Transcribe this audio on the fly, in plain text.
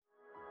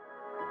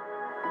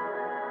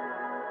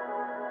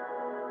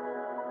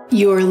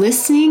You're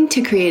listening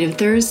to Creative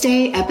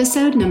Thursday,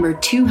 episode number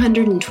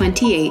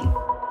 228.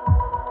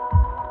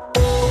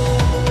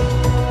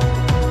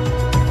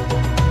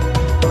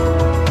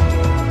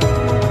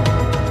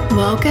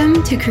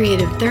 Welcome to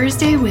Creative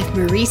Thursday with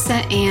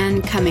Marisa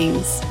Ann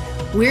Cummings.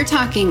 We're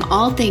talking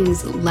all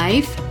things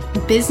life,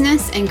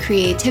 business, and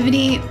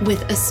creativity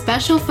with a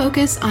special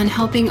focus on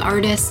helping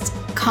artists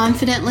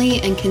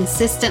confidently and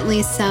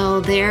consistently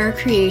sell their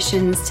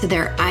creations to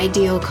their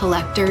ideal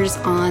collectors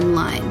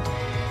online.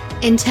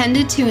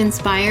 Intended to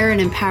inspire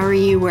and empower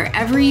you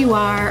wherever you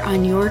are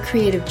on your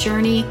creative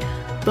journey,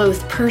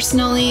 both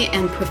personally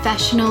and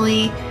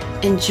professionally.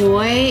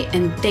 Enjoy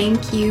and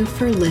thank you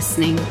for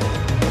listening.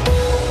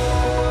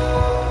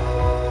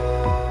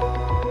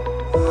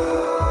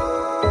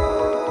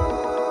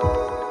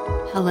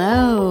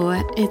 Hello,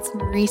 it's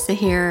Marisa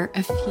here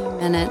a few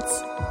minutes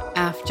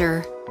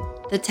after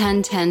the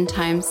 10:10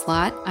 time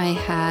slot I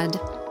had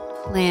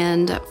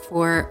planned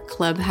for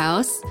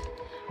Clubhouse.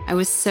 I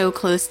was so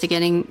close to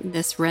getting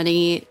this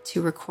ready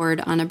to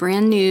record on a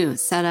brand new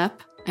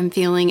setup. I'm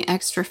feeling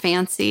extra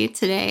fancy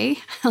today.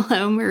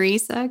 Hello,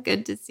 Marisa.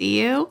 Good to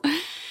see you.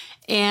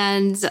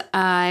 And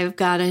I've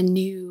got a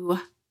new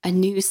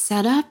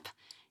setup,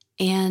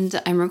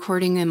 and I'm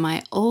recording in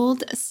my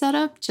old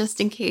setup just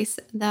in case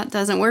that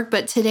doesn't work.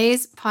 But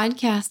today's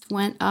podcast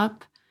went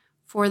up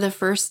for the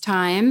first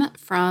time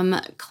from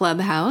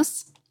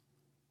Clubhouse.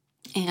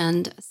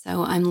 And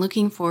so I'm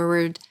looking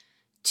forward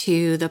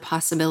to the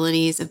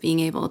possibilities of being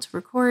able to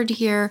record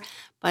here,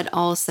 but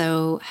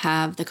also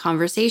have the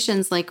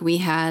conversations like we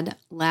had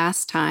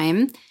last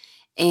time.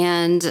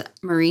 And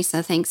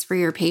Marisa, thanks for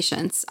your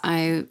patience.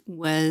 I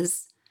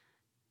was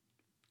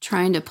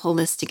trying to pull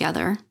this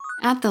together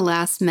at the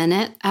last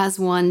minute, as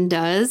one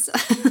does.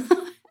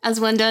 As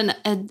one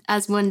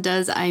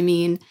does, I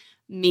mean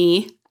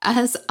me,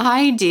 as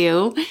I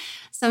do.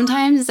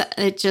 Sometimes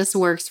it just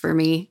works for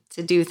me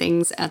to do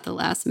things at the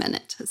last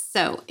minute.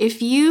 So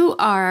if you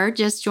are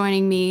just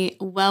joining me,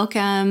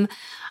 welcome.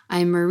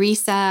 I'm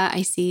Marisa.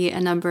 I see a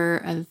number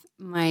of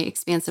my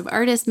Expansive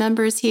Artist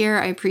members here.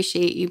 I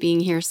appreciate you being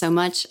here so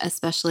much,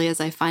 especially as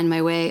I find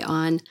my way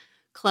on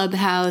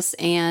Clubhouse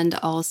and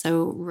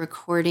also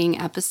recording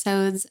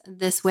episodes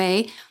this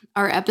way.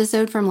 Our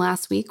episode from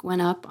last week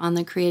went up on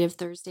the Creative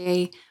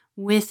Thursday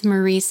with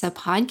Marisa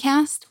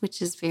podcast,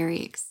 which is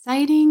very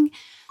exciting.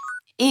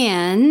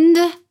 And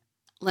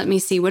let me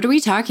see, what are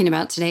we talking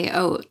about today?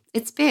 Oh,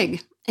 it's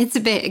big. It's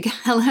big.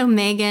 Hello,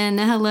 Megan.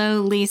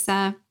 Hello,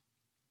 Lisa.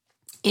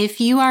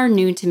 If you are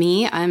new to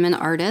me, I'm an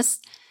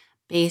artist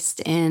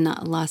based in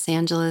Los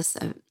Angeles,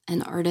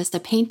 an artist,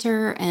 a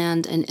painter,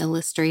 and an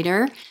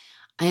illustrator.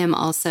 I am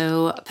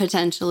also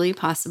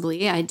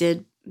possibly, I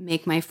did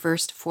make my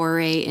first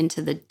foray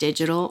into the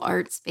digital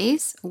art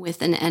space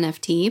with an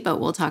NFT, but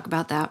we'll talk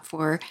about that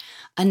for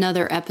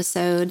another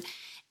episode.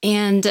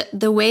 And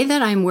the way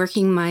that I'm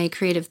working my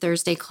Creative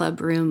Thursday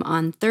Club room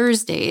on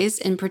Thursdays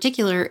in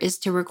particular is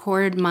to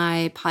record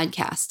my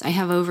podcast. I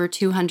have over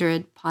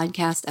 200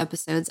 podcast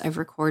episodes I've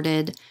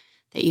recorded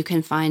that you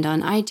can find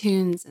on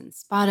iTunes and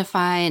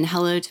Spotify. And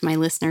hello to my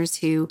listeners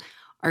who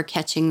are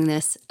catching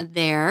this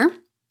there.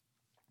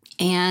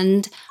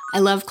 And I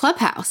love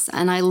Clubhouse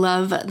and I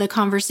love the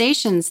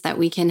conversations that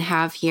we can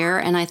have here.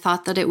 And I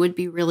thought that it would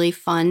be really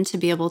fun to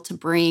be able to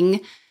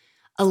bring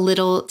a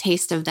little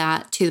taste of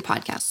that to the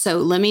podcast. So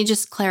let me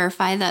just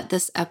clarify that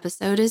this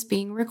episode is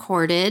being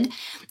recorded,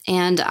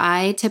 and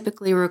I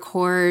typically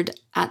record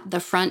at the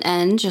front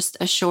end, just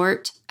a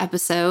short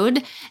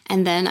episode,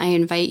 and then I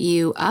invite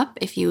you up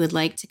if you would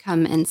like to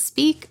come and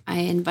speak. I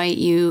invite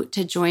you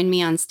to join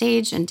me on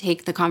stage and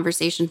take the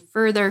conversation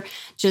further.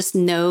 Just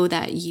know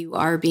that you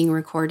are being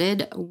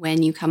recorded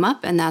when you come up,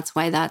 and that's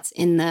why that's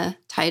in the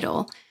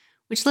title,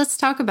 which let's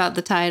talk about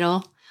the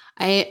title.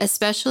 I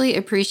especially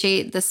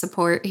appreciate the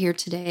support here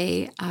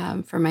today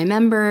for my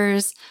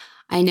members.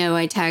 I know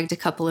I tagged a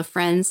couple of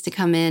friends to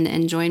come in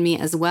and join me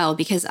as well,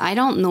 because I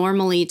don't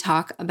normally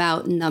talk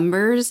about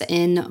numbers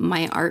in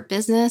my art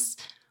business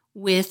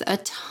with a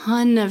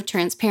ton of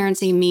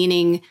transparency,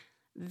 meaning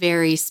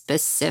very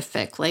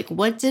specific. Like,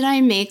 what did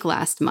I make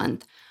last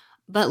month?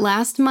 But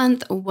last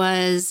month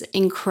was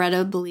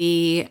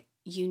incredibly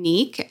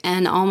unique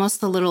and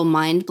almost a little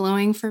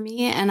mind-blowing for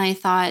me. And I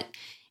thought,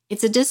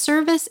 it's a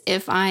disservice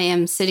if I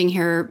am sitting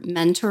here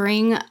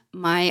mentoring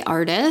my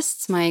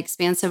artists, my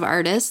Expansive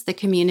artists, the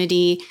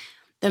community,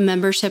 the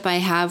membership I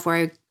have where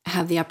I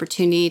have the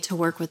opportunity to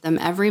work with them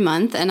every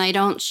month. And I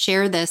don't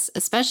share this,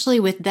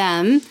 especially with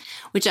them,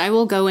 which I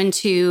will go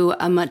into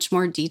a much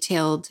more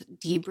detailed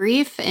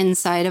debrief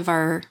inside of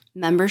our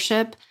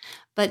membership.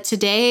 But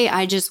today,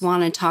 I just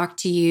want to talk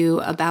to you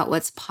about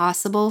what's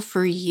possible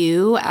for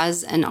you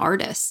as an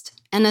artist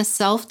and a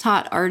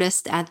self-taught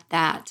artist at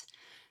that.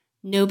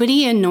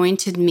 Nobody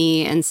anointed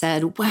me and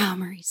said, wow,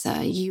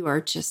 Marisa, you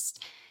are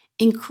just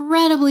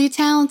incredibly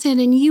talented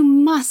and you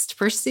must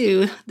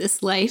pursue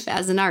this life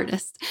as an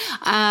artist.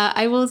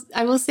 I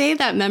will say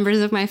that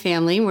members of my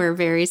family were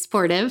very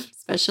supportive,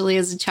 especially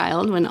as a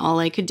child when all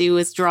I could do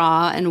was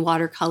draw and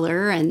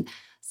watercolor and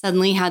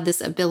suddenly had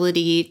this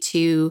ability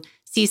to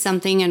see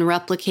something and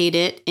replicate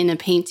it in a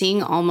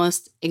painting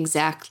almost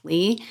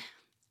exactly,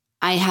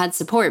 I had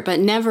support, but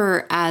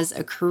never as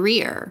a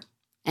career.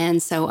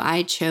 And so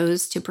I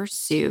chose to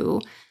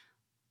pursue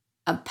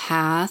a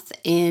path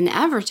in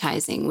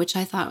advertising, which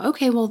I thought,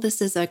 okay, well,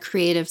 this is a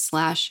creative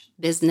 /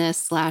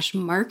 business /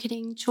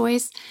 marketing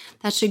choice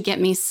that should get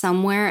me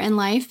somewhere in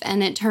life.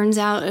 And it turns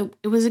out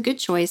it was a good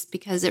choice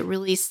because it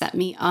really set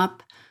me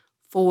up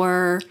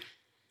for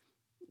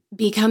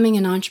becoming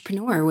an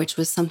entrepreneur, which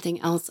was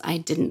something else I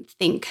didn't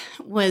think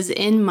was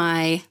in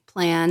my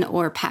plan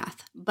or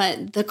path.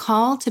 But the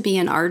call to be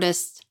an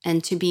artist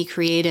and to be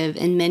creative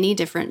in many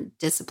different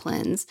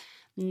disciplines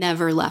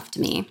never left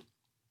me.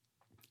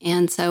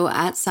 And so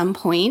at some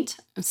point,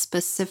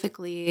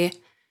 specifically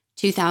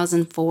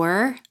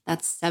 2004,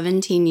 that's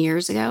 17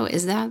 years ago.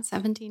 Is that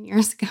 17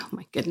 years ago? Oh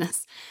my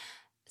goodness.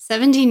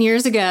 17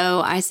 years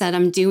ago, I said,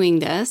 I'm doing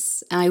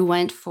this. I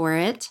went for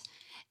it.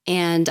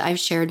 And I've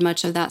shared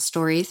much of that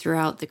story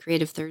throughout the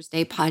Creative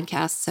Thursday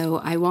podcast, so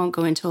I won't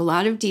go into a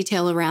lot of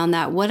detail around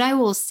that. What I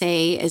will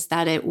say is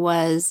that it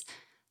was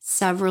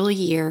several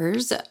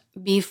years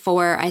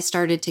before I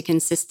started to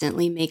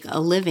consistently make a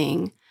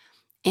living.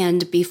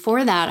 And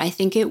before that, I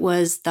think it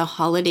was the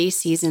holiday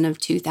season of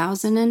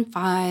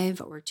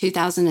 2005 or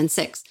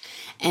 2006.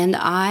 And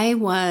I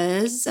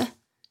was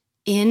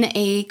in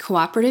a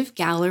cooperative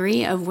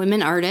gallery of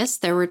women artists.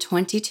 There were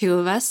 22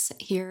 of us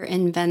here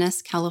in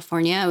Venice,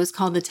 California. It was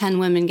called the 10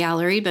 Women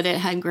Gallery, but it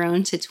had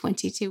grown to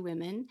 22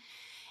 women.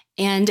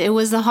 And it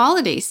was the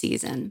holiday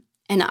season.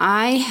 And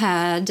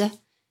I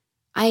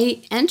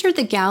entered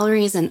the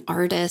gallery as an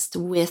artist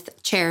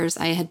with chairs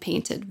I had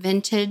painted,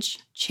 vintage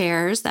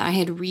chairs that I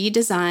had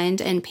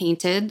redesigned and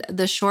painted.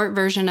 The short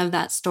version of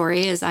that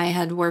story is I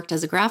had worked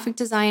as a graphic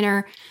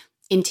designer,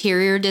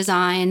 interior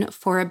design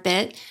for a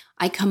bit.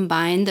 I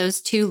combined those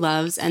two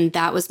loves, and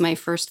that was my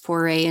first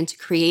foray into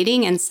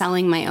creating and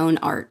selling my own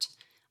art.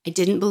 I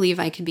didn't believe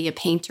I could be a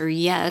painter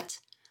yet,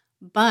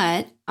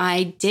 but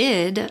I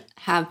did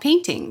have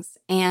paintings.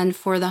 And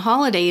for the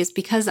holidays,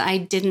 because I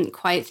didn't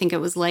quite think it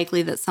was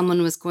likely that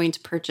someone was going to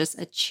purchase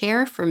a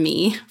chair for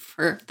me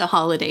for the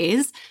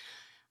holidays,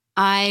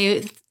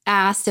 I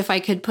asked if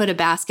I could put a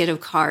basket of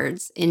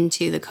cards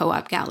into the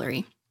co-op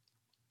gallery.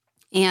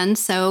 And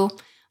so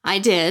I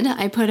did.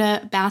 I put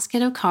a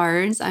basket of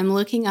cards. I'm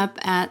looking up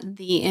at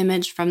the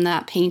image from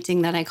that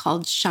painting that I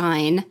called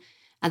Shine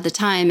at the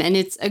time, and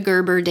it's a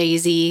Gerber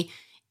daisy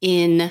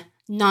in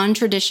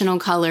non-traditional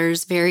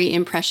colors, very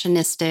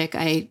impressionistic.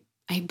 I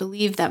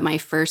believe that my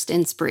first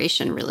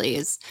inspiration really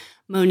is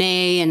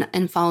Monet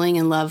and falling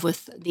in love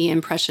with the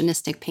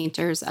impressionistic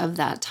painters of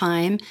that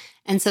time.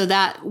 And so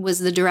that was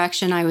the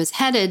direction I was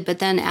headed, but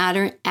then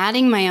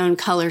adding my own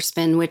color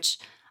spin, which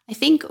I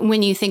think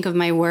when you think of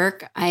my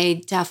work,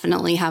 I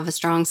definitely have a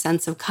strong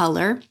sense of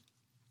color.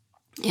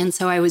 And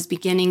so I was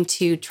beginning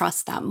to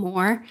trust that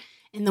more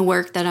in the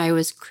work that I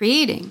was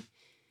creating.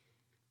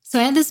 So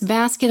I had this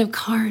basket of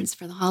cards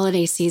for the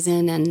holiday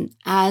season. And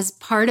as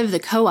part of the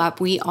co-op,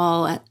 we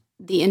all,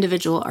 the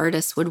individual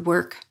artists, would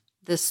work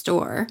the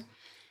store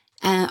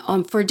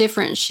for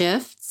different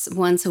shifts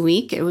once a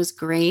week. It was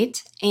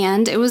great.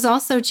 And it was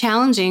also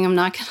challenging, I'm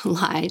not going to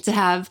lie,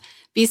 to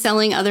be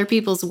selling other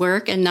people's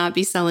work and not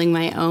be selling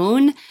my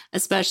own,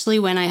 especially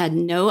when I had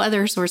no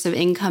other source of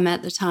income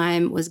at the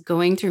time, was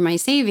going through my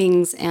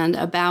savings and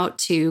about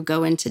to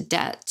go into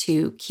debt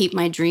to keep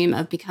my dream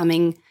of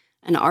becoming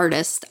an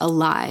artist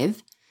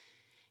alive.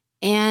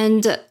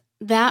 And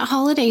that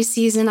holiday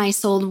season, I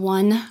sold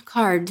one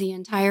card. The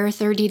entire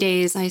 30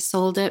 days, I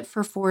sold it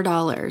for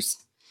 $4.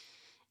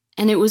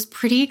 And it was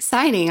pretty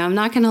exciting, I'm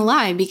not going to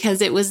lie,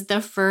 because it was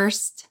the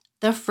first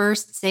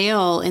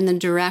sale in the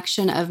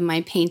direction of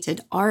my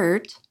painted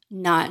art,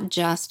 not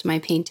just my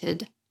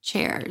painted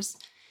chairs.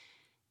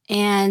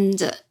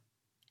 And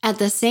at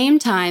the same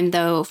time,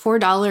 though,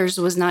 $4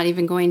 was not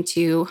even going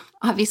to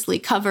obviously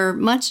cover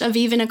much of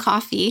even a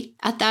coffee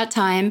at that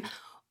time,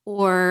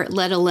 or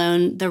let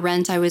alone the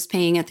rent I was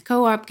paying at the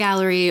co-op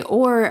gallery,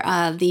 or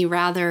the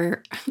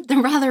rather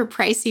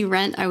pricey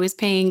rent I was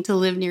paying to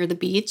live near the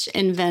beach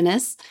in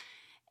Venice.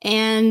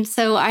 And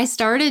so I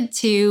felt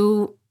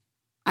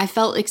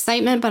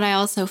excitement, but I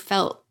also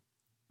felt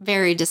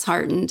very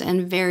disheartened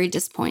and very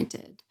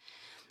disappointed.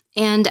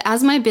 And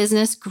as my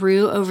business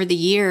grew over the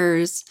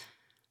years,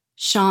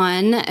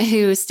 Sean,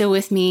 who is still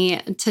with me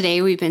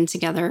today, we've been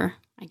together,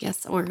 I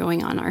guess we're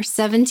going on our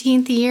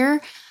 17th year.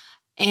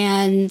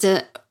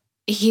 And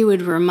he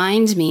would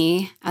remind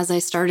me as I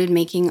started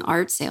making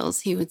art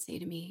sales, he would say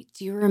to me,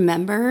 do you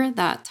remember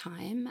that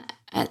time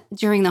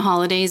during the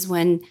holidays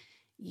when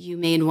you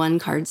made one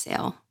card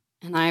sale?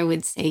 And I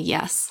would say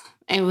yes.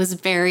 It was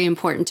very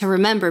important to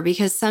remember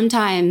because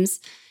sometimes,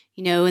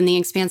 in the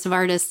Expansive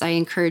Artists, I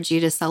encourage you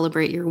to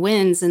celebrate your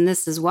wins. And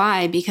this is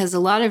why, because a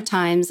lot of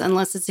times,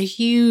 unless it's a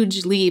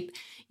huge leap,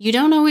 you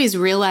don't always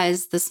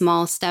realize the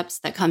small steps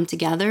that come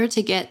together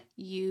to get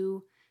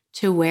you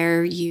to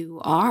where you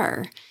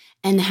are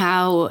and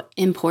how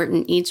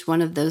important each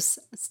one of those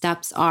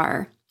steps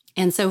are.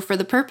 And so for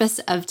the purpose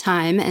of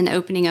time and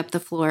opening up the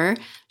floor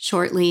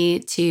shortly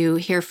to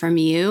hear from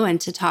you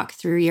and to talk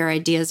through your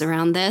ideas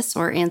around this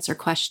or answer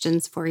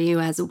questions for you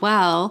as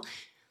well,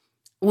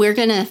 we're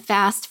going to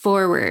fast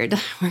forward.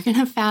 We're going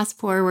to fast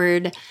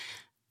forward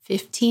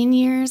 15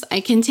 years. I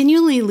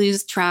continually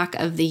lose track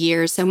of the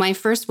years. So my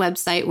first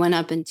website went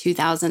up in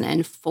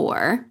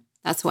 2004.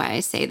 That's why I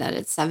say that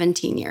it's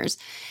 17 years.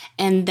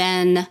 And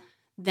then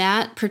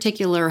that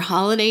particular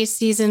holiday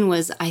season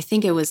was, I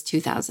think it was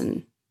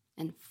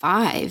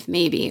 2005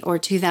 maybe, or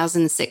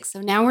 2006. So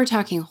now we're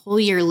talking a whole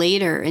year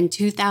later in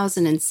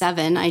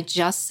 2007. I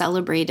just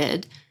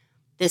celebrated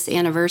this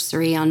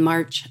anniversary on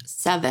March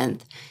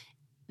 7th.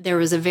 There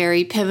was a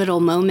very pivotal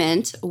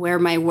moment where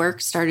my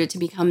work started to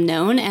become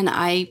known, and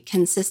I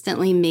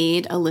consistently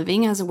made a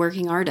living as a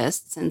working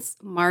artist since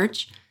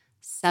March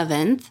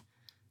 7th,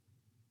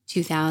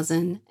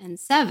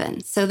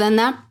 2007. So then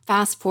that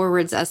fast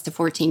forwards us to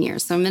 14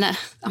 years. So I'm gonna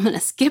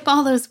skip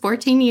all those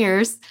 14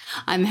 years.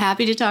 I'm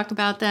happy to talk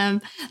about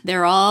them.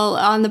 They're all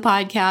on the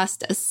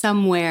podcast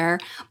somewhere.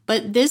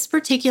 But this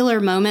particular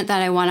moment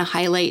that I want to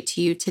highlight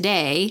to you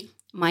today,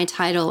 my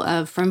title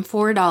of From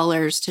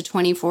 $4 to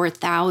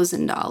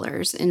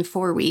 $24,000 in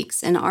 4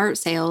 weeks in art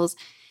sales,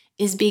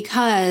 is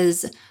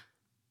because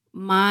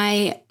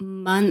my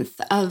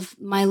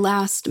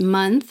last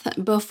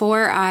month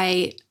before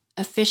I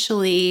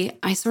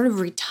sort of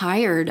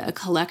retired a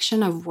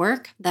collection of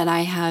work that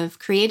I have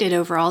created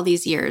over all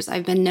these years.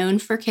 I've been known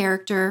for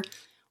character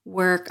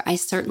work. I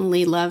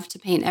certainly love to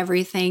paint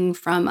everything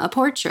from a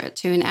portrait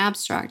to an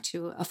abstract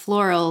to a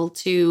floral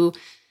to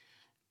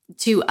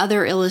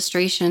other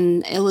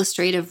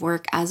illustrative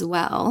work as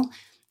well.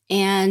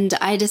 And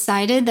I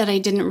decided that I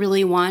didn't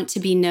really want to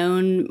be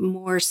known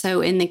more so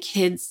in the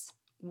kids'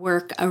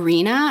 work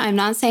arena. I'm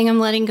not saying I'm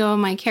letting go of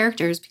my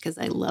characters because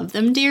I love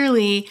them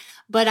dearly,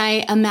 but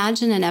I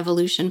imagine an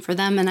evolution for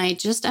them. And I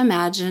just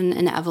imagine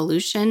an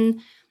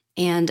evolution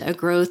and a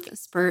growth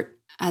spurt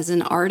as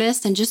an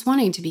artist and just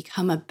wanting to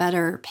become a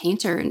better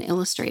painter and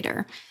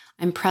illustrator.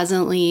 I'm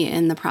presently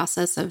in the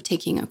process of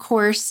taking a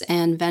course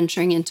and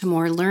venturing into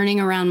more learning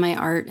around my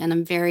art. And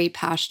I'm very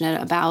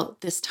passionate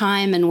about this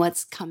time and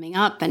what's coming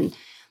up and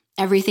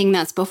everything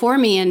that's before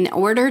me. In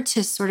order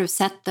to sort of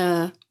set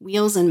the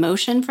wheels in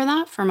motion for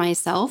that for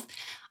myself,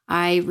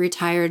 I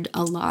retired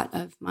a lot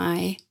of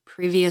my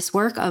previous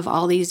work of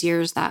all these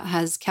years that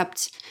has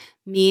kept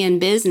me in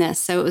business.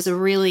 So it was a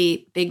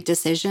really big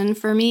decision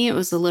for me. It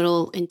was a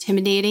little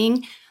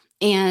intimidating.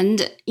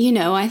 And,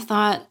 I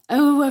thought,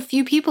 a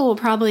few people will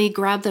probably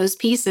grab those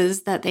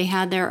pieces that they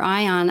had their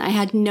eye on. I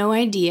had no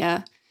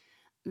idea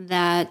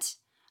that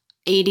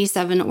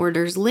 87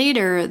 orders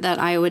later that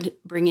I would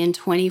bring in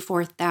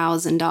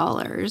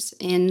 $24,000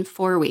 in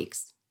 4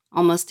 weeks,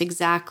 almost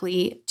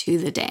exactly to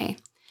the day.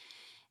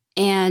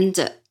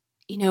 And,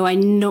 I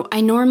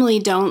normally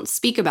don't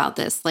speak about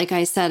this. Like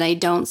I said, I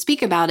don't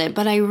speak about it,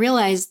 but I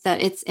realized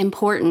that it's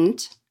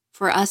important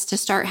for us to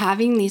start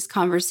having these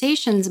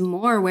conversations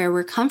more where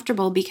we're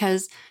comfortable,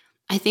 because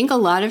I think a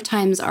lot of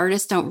times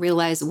artists don't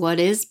realize what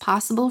is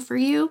possible for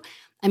you.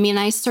 I mean,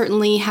 I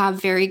certainly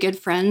have very good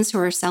friends who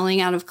are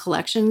selling out of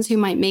collections who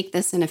might make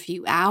this in a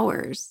few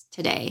hours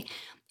today.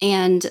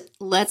 And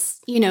let's,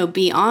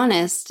 be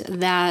honest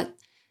that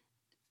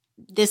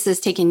this has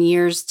taken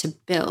years to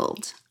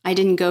build. I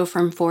didn't go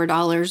from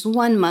 $4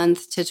 one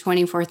month to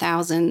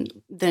 $24,000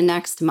 the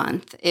next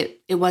month.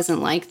 It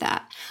wasn't like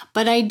that.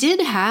 But I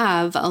did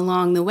have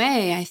along the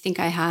way, I think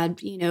I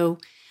had,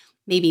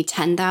 maybe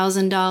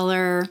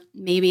 $10,000,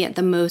 maybe at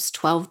the most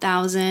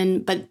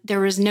 $12,000, but there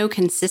was no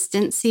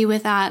consistency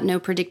with that, no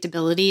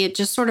predictability. It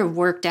just sort of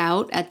worked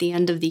out at the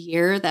end of the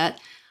year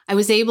that I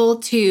was able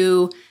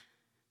to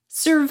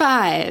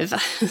survive.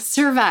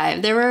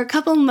 There were a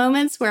couple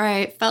moments where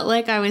I felt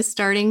like I was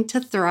starting to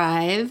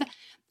thrive.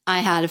 I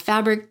had a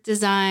fabric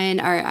design,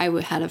 or I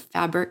had a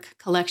fabric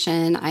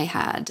collection. I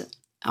had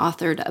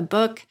authored a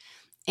book,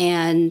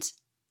 and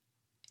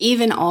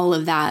even all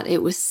of that,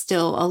 it was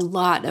still a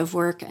lot of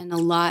work and a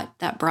lot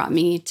that brought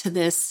me to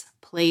this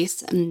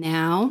place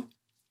now.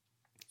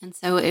 And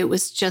so it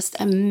was just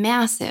a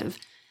massive,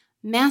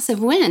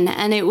 massive win.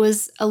 And it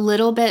was a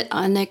little bit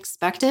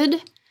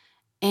unexpected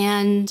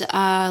and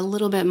a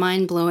little bit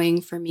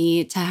mind-blowing for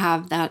me to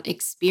have that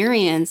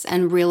experience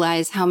and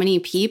realize how many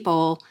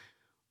people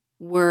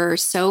were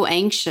so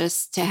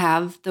anxious to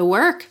have the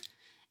work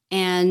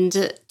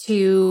and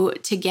to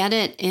get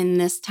it in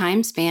this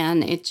time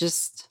span.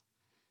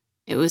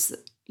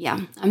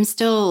 I'm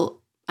still,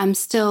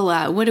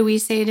 what do we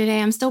say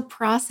today? I'm still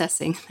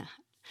processing that.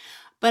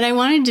 But I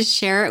wanted to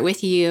share it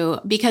with you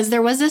because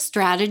there was a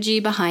strategy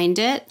behind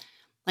it.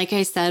 Like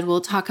I said,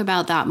 we'll talk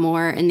about that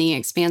more in the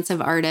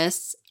Expansive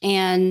Artists.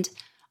 And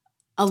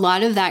a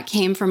lot of that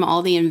came from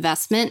all the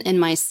investment in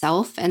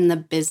myself and the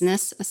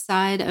business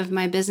side of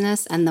my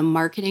business and the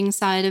marketing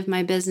side of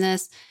my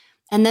business.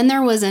 And then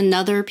there was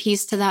another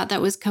piece to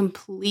that was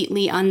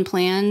completely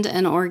unplanned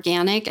and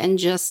organic and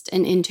just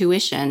an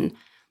intuition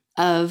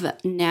of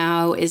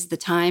now is the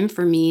time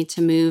for me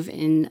to move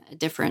in a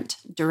different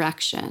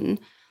direction.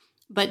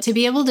 But to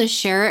be able to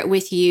share it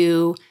with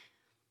you,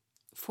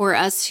 for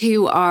us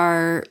who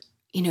are,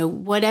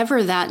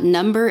 whatever that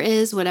number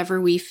is, whatever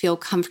we feel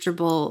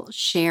comfortable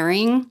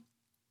sharing,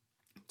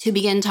 to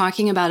begin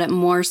talking about it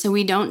more, so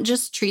we don't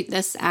just treat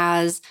this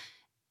as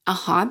a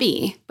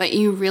hobby, but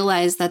you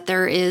realize that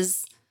there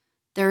is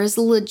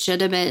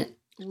legitimate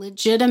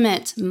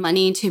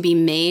money to be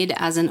made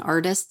as an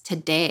artist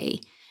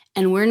today.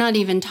 And we're not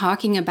even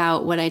talking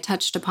about what I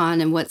touched upon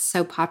and what's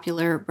so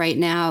popular right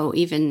now,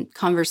 even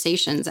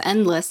conversations,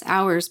 endless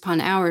hours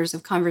upon hours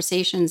of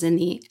conversations in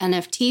the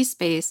NFT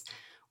space,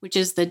 which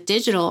is the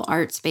digital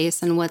art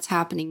space, and what's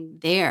happening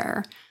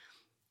there.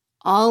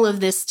 All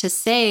of this to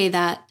say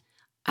that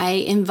I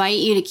invite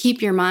you to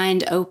keep your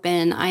mind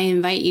open. I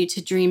invite you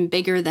to dream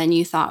bigger than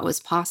you thought was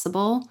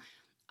possible.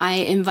 I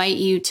invite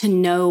you to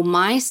know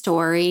my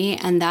story,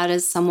 and that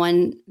is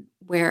someone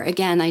where,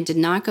 again, I did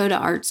not go to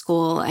art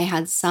school. I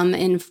had some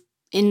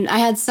I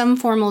had some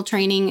formal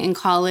training in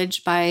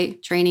college. By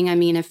training, I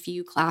mean a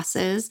few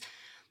classes.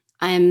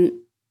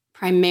 I'm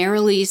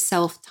primarily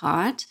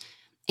self-taught,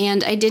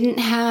 and I didn't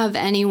have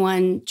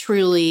anyone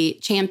truly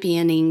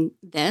championing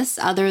this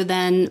other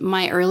than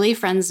my early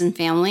friends and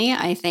family.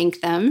 I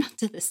thank them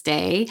to this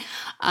day,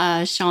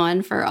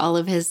 Sean, for all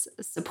of his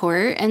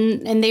support.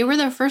 And they were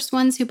the first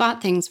ones who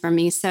bought things from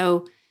me,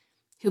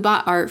 who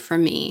bought art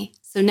from me.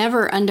 So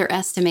never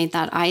underestimate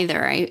that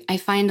either. I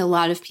find a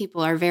lot of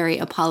people are very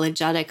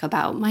apologetic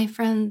about my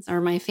friends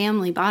or my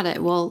family bought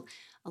it. Well,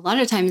 a lot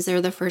of times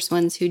they're the first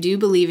ones who do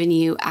believe in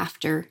you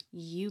after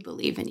you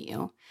believe in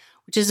you,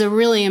 which is a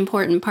really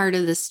important part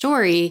of the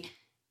story.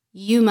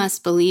 You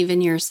must believe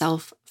in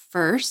yourself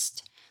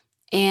first,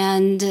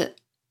 and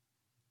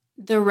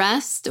the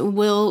rest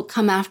will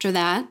come after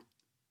that.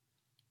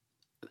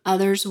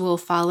 Others will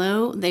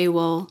follow. They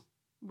will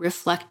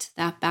reflect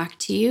that back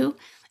to you,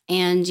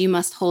 and you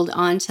must hold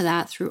on to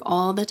that through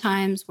all the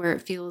times where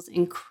it feels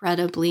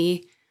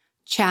incredibly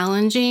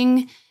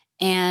challenging,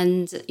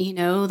 and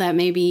that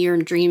maybe your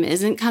dream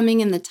isn't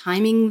coming in the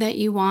timing that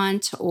you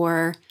want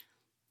or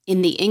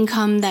in the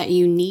income that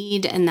you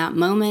need in that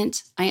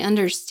moment. I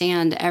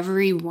understand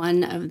every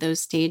one of those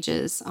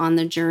stages on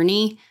the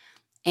journey.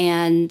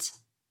 And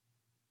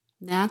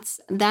that's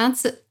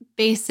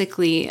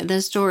basically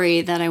the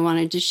story that I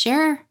wanted to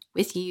share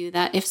with you,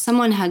 that if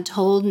someone had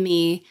told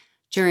me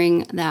during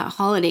that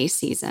holiday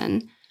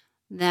season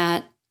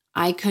that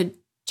I could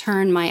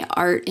turn my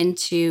art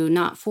into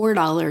not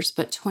 $4,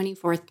 but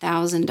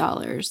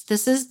 $24,000.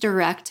 This is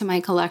direct to my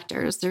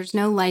collectors. There's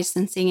no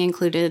licensing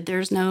included.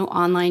 There's no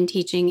online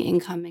teaching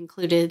income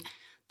included.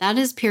 That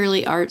is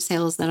purely art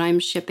sales that I'm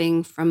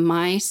shipping from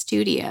my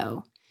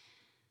studio.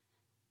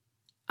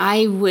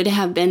 I would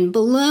have been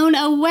blown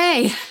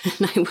away,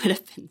 and I would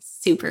have been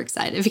super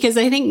excited because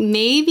I think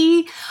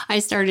maybe I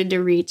started to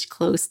reach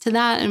close to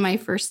that in my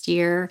first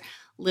year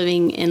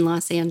living in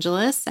Los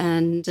Angeles.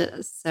 And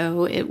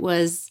so it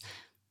was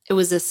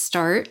a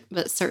start,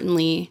 but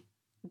certainly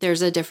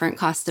there's a different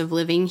cost of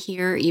living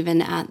here,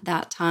 even at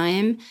that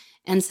time.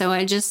 And so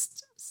I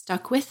just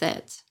stuck with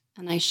it,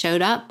 and I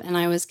showed up, and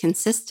I was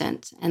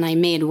consistent, and I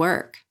made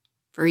work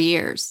for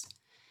years.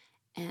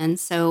 And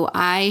so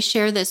I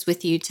share this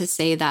with you to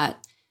say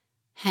that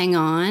hang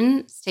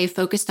on, stay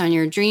focused on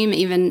your dream,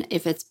 even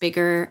if it's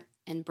bigger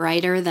and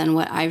brighter than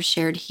what I've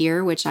shared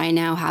here, which I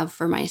now have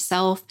for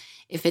myself.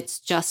 If it's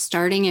just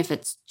starting, if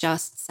it's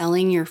just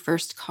selling your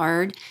first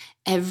card,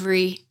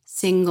 every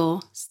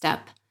single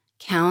step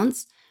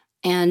counts,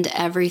 and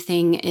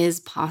everything is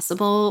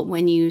possible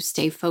when you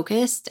stay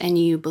focused and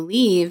you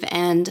believe.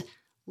 And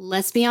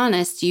let's be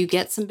honest, you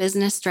get some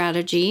business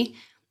strategy,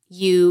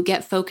 you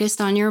get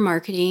focused on your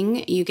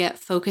marketing, you get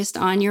focused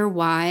on your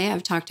why.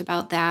 I've talked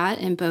about that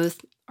in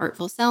both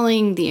Artful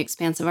Selling, The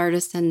Expansive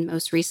Artist, and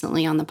most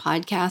recently on the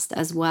podcast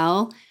as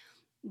well.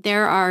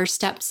 There are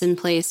steps in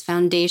place,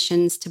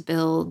 foundations to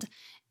build,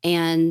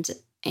 and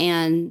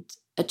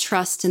a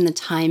trust in the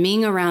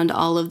timing around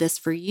all of this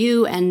for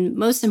you. And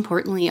most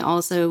importantly,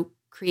 also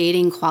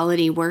creating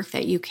quality work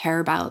that you care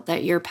about,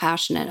 that you're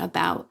passionate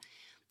about,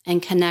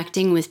 and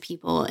connecting with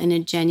people in a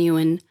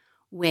genuine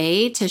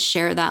way to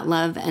share that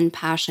love and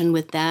passion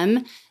with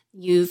them.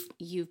 You've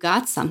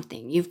got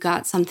something. You've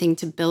got something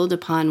to build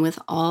upon with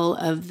all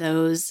of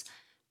those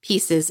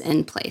pieces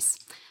in place.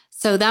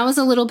 So that was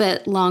a little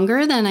bit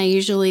longer than I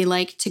usually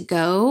like to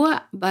go,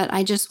 but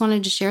I just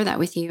wanted to share that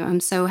with you.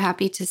 I'm so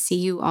happy to see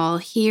you all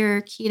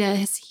here.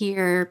 Kita is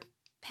here,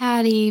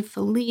 Patty,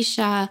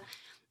 Felicia,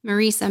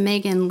 Marisa,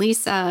 Megan,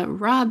 Lisa,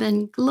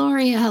 Robin,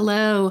 Gloria,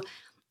 hello,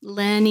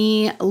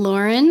 Lenny,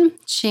 Lauren,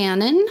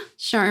 Shannon,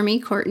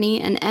 Sharmi, Courtney,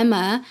 and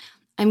Emma.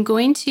 I'm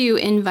going to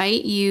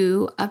invite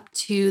you up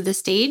to the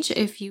stage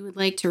if you would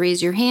like to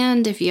raise your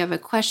hand, if you have a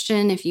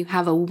question, if you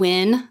have a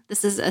win.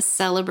 This is a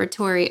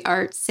celebratory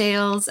art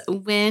sales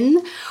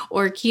win.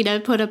 Or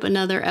Kita put up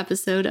another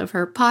episode of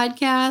her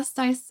podcast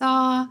I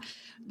saw.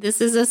 This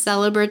is a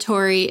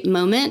celebratory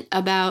moment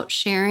about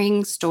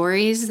sharing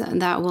stories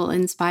that will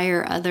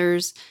inspire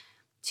others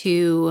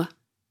to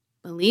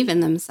believe in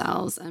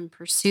themselves and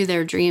pursue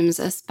their dreams,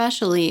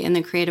 especially in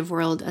the creative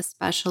world,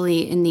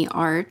 especially in the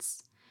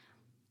arts.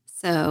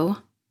 So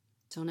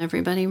don't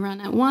everybody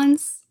run at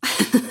once.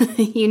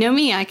 You know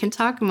me, I can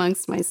talk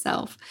amongst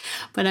myself,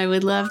 but I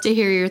would love to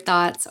hear your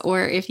thoughts,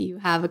 or if you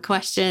have a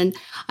question.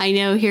 I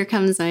know here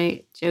comes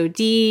my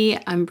Jody.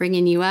 I'm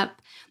bringing you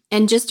up.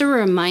 And just a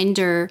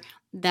reminder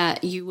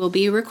that you will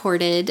be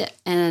recorded,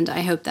 and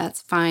I hope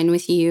that's fine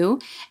with you.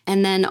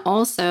 And then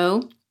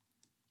also,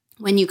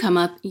 when you come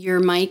up, your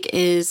mic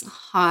is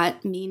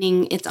hot,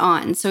 meaning it's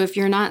on. So if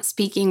you're not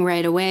speaking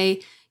right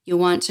away, you'll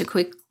want to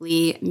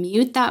quickly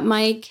mute that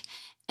mic,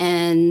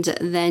 and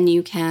then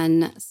you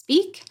can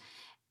speak.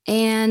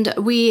 And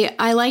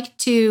I like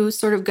to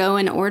sort of go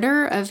in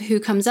order of who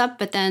comes up,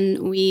 but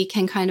then we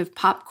can kind of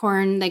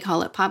popcorn, they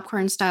call it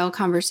popcorn style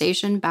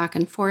conversation, back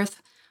and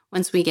forth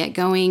once we get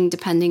going,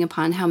 depending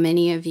upon how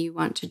many of you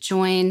want to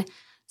join.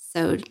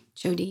 So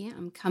Jody,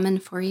 I'm coming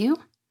for you.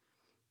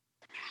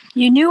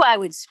 You knew I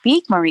would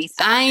speak,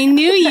 Marisa. I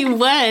knew you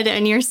would,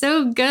 and you're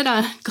so good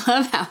on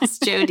Clubhouse,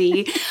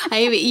 Jody.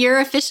 You're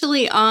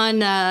officially on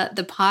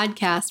the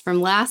podcast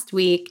from last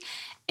week.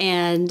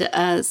 And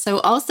so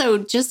also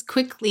just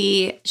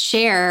quickly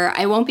share,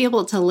 I won't be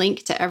able to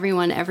link to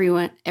everyone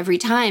every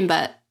time,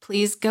 but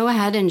please go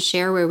ahead and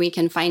share where we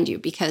can find you,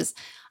 because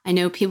I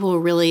know people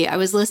really, I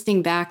was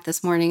listening back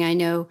this morning, I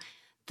know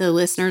the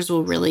listeners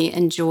will really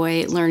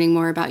enjoy learning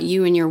more about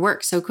you and your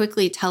work. So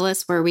quickly tell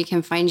us where we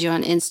can find you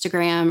on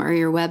Instagram or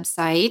your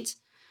website.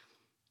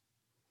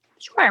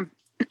 Sure.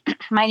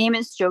 My name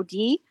is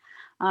Jody,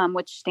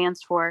 which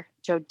stands for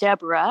Jo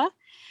Deborah.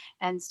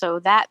 And so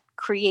that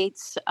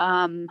creates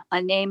a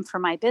name for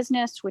my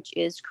business, which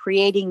is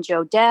Creating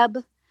Jo Deb.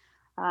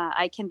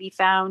 I can be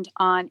found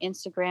on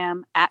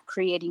Instagram at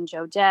Creating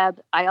Jo Deb.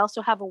 I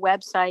also have a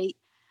website,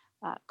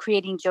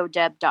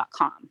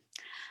 creatingjodeb.com.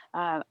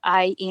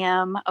 I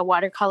am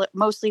a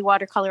mostly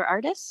watercolor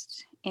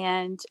artist,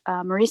 and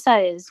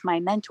Marisa is my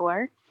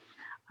mentor.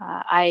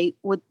 I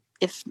would,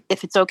 if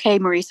it's okay,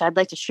 Marisa, I'd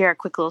like to share a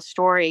quick little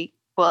story.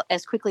 Well,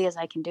 as quickly as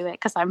I can do it,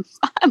 because I'm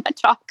a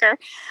talker.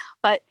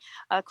 But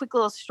a quick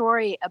little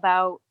story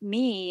about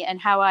me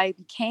and how I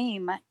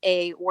became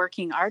a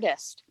working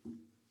artist.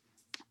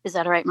 Is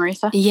that all right,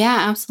 Marisa? Yeah,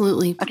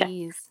 absolutely.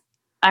 Please.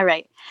 Okay. All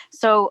right.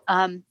 So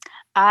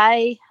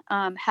I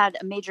had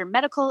a major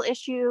medical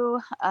issue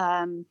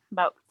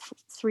about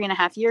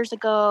 3.5 years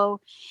ago,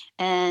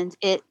 and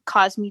it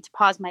caused me to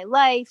pause my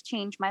life,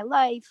 change my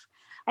life.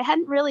 I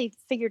hadn't really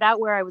figured out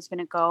where I was going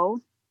to go.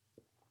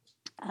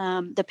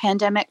 The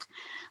pandemic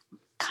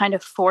kind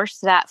of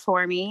forced that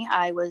for me.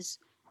 I was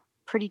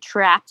pretty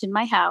trapped in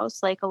my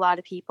house, like a lot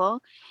of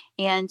people.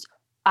 And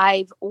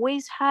I've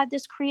always had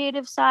this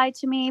creative side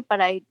to me,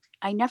 but I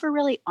never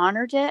really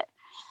honored it.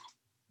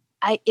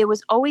 It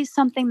was always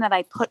something that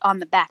I put on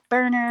the back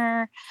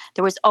burner.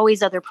 There was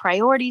always other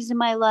priorities in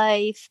my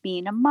life,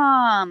 being a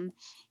mom,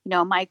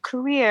 my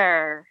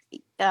career,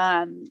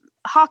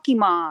 hockey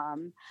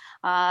mom,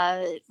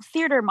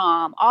 theater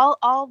mom,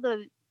 all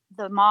the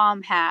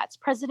mom hats,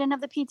 president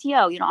of the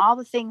PTO, all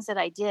the things that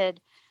I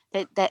did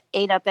that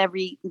ate up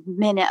every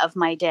minute of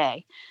my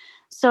day.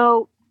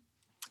 So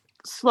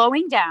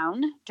slowing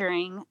down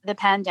during the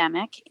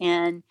pandemic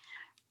and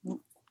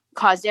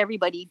caused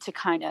everybody to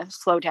kind of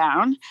slow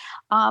down.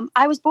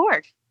 I was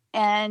bored.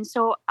 And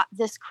so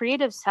this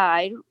creative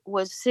side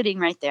was sitting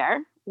right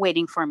there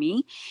waiting for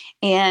me.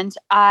 And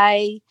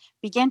I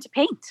began to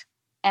paint,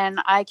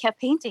 and I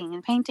kept painting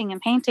and painting and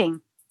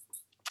painting.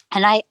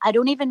 And I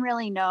don't even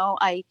really know.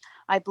 I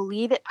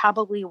believe it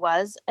probably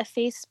was a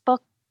Facebook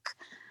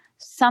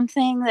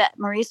something that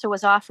Marisa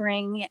was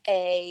offering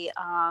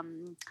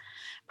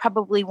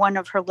probably one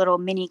of her little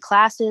mini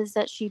classes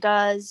that she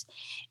does.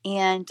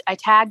 And I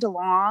tagged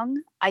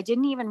along. I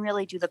didn't even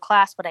really do the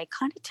class, but I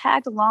kind of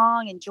tagged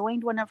along and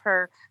joined one of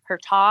her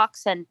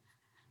talks, and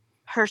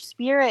her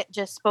spirit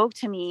just spoke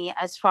to me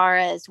as far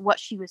as what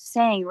she was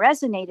saying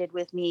resonated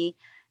with me.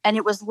 And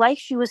it was like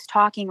she was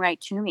talking right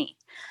to me.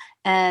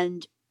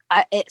 And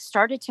it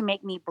started to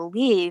make me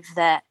believe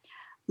that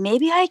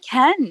maybe I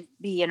can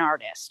be an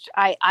artist.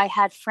 I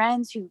had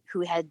friends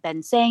who had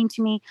been saying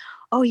to me,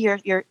 oh, you're,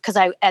 because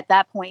I, at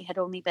that point, had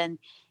only been,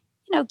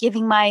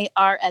 giving my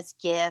art as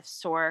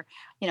gifts or,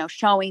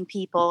 showing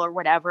people or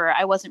whatever.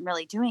 I wasn't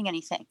really doing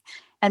anything.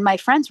 And my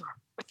friends were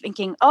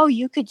thinking, oh,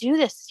 you could do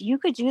this. You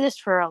could do this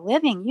for a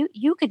living.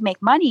 You could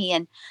make money.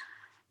 And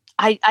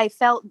I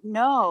felt,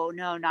 no,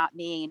 not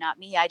me.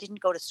 I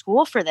didn't go to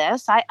school for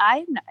this. No,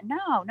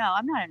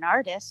 I'm not an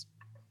artist.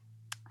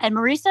 And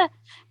Marisa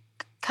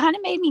kind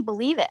of made me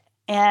believe it.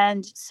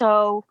 And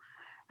so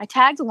I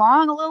tagged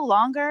along a little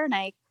longer, and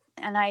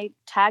I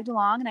tagged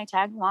along and I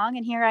tagged along,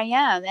 and here I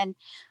am. And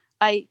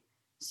I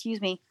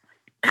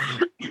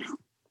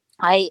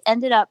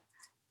ended up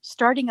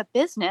starting a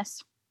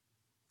business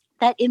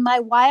that in my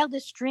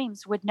wildest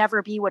dreams would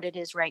never be what it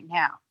is right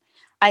now.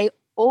 I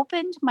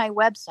opened my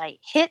website,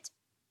 hit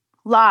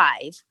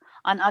live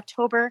on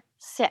October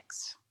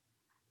 6th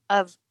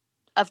of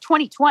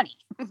 2020,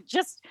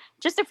 just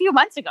a few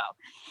months ago.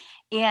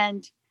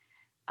 And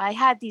I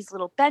had these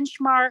little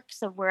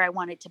benchmarks of where I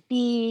wanted to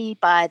be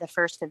by the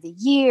first of the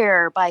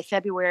year, by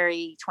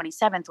February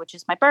 27th, which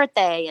is my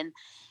birthday.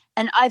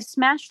 And I've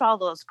smashed all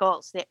those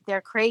goals.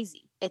 They're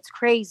crazy. It's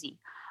crazy.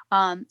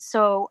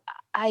 So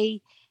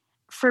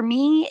for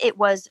me, it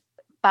was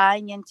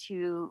buying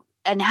into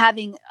and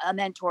having a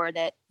mentor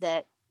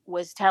that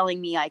was telling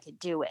me I could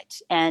do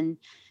it. And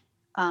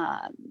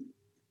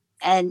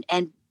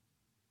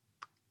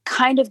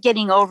kind of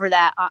getting over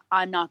that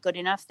I'm not good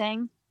enough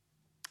thing.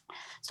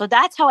 So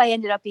that's how I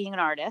ended up being an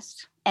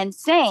artist and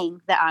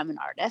saying that I'm an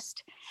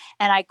artist.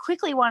 And I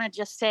quickly want to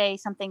just say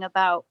something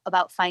about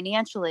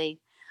financially.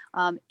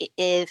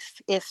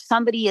 If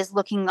somebody is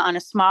looking on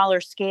a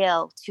smaller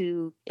scale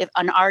if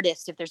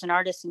there's an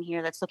artist in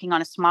here that's looking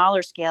on a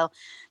smaller scale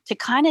to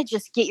kind of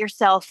just get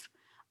yourself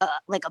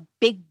like a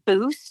big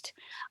boost.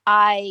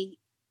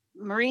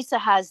 Marisa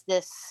has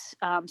this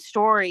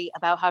story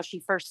about how she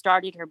first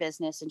started her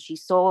business, and she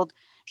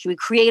would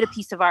create a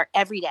piece of art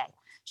every day.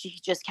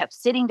 She just kept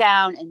sitting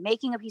down and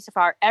making a piece of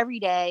art every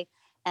day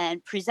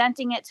and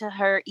presenting it to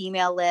her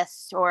email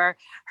list or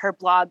her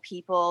blog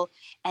people.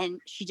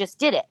 And she just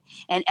did it.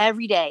 And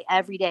every day.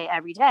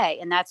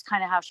 And that's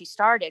kind of how she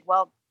started.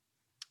 Well,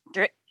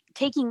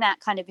 taking that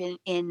kind of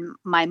in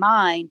my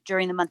mind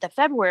during the month of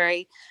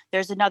February,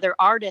 there's another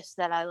artist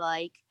that I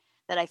like,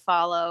 that I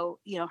follow,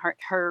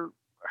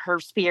 her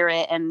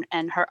spirit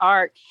and her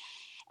art.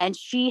 And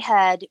she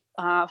had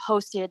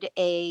hosted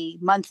a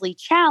monthly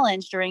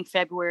challenge during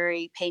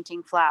February,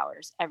 painting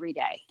flowers every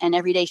day. And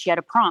every day she had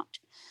a prompt.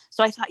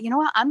 So I thought, you know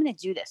what, I'm going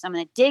to do this. I'm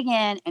going to dig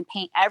in and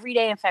paint every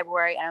day in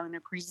February. And I'm going to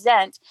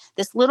present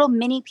this little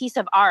mini piece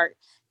of art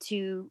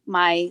to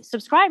my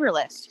subscriber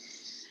list.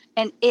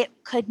 And it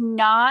could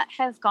not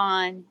have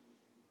gone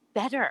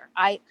better.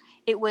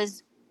 It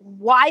was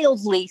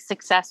wildly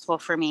successful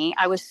for me.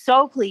 I was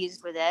so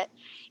pleased with it.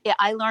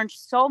 I learned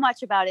so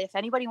much about it. If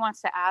anybody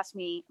wants to ask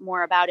me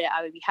more about it,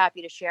 I would be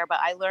happy to share. But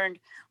I learned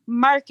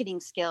marketing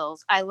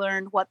skills. I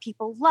learned what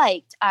people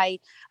liked. I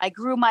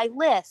grew my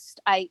list.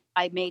 I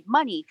made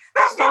money.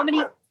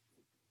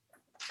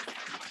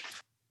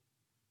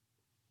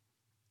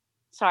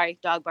 Sorry,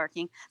 dog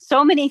barking.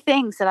 So many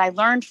things that I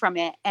learned from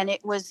it. And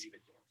it was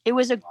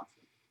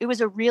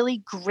a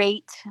really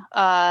great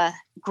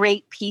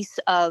piece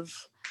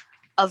of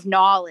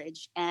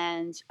knowledge.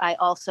 And I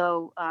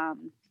also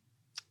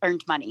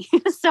earned money.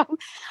 So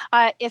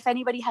if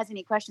anybody has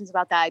any questions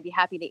about that, I'd be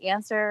happy to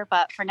answer.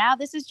 But for now,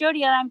 this is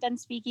Jody and I'm done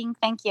speaking.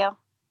 Thank you.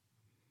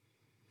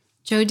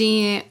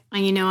 Jody,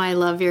 I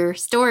love your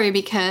story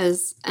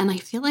and I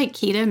feel like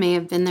Kita may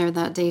have been there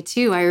that day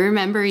too. I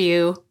remember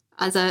you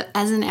as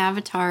an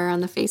avatar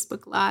on the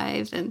Facebook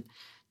Live and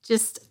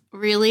just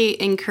really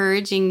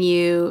encouraging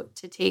you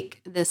to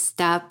take this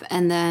step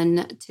and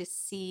then to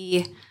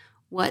see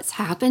what's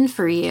happened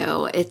for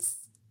you.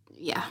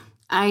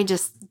 I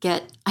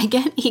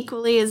get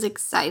equally as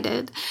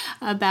excited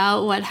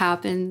about what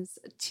happens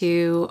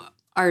to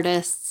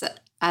artists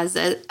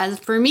as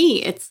for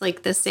me. It's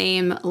like the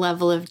same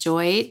level of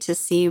joy to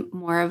see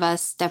more of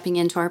us stepping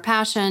into our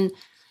passion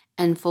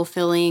and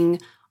fulfilling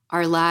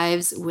our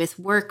lives with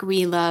work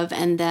we love.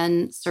 And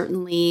then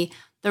certainly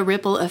the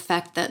ripple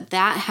effect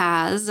that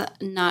has,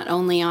 not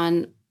only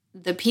on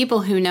the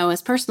people who know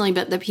us personally,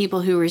 but the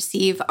people who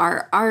receive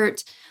our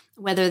art,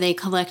 whether they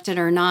collect it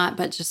or not,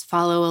 but just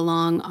follow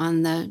along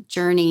on the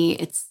journey.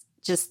 It's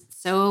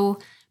just so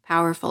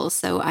powerful.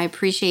 So I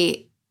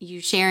appreciate you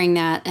sharing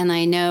that. And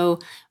I know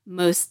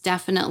most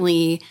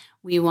definitely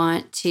we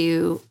want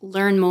to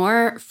learn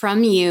more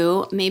from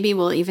you. Maybe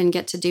we'll even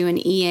get to do an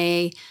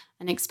EA,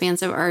 an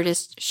Expansive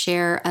Artist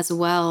share as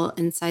well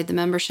inside the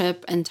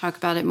membership and talk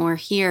about it more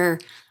here.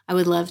 I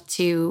would love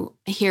to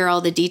hear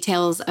all the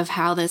details of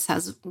how this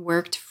has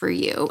worked for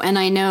you. And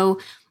I know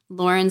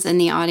Lauren's in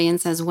the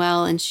audience as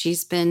well, and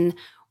she's been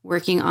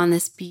working on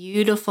this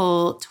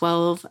beautiful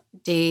 12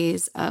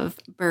 Days of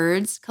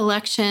Birds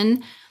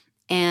collection.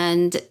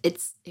 And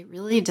it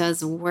really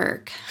does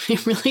work.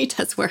 It really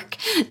does work.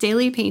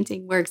 Daily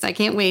painting works. I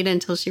can't wait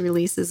until she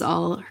releases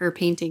all her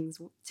paintings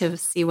to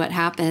see what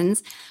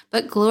happens.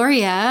 But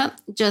Gloria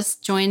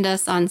just joined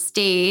us on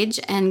stage.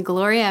 And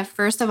Gloria,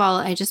 first of all,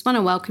 I just want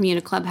to welcome you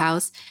to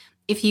Clubhouse.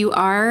 If you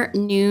are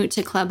new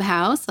to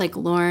Clubhouse, like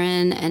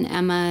Lauren and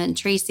Emma and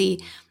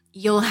Tracy,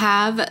 you'll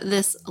have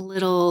this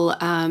little,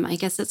 I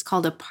guess it's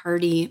called a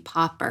party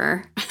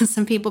popper.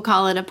 Some people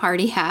call it a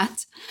party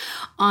hat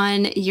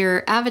on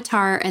your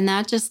avatar. And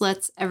that just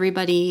lets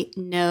everybody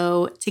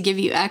know to give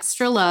you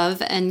extra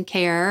love and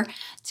care,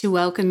 to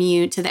welcome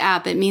you to the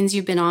app. It means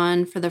you've been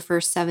on for the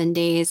first 7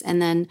 days.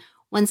 And then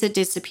once it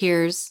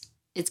disappears,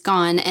 it's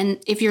gone.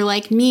 And if you're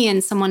like me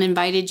and someone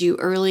invited you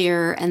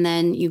earlier and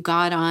then you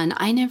got on,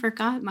 I never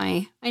got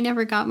my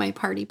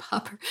party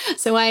popper.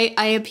 So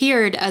I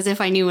appeared as if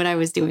I knew what I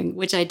was doing,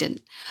 which I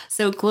didn't.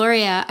 So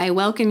Gloria, I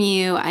welcome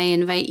you. I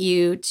invite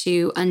you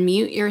to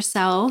unmute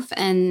yourself.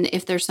 And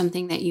if there's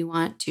something that you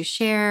want to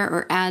share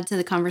or add to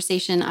the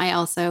conversation, I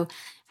also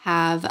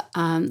have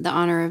the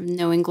honor of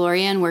knowing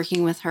Gloria and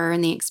working with her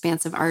and the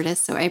Expansive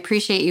Artist. So I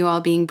appreciate you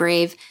all being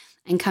brave.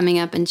 and coming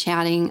up and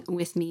chatting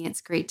with me.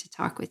 It's great to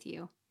talk with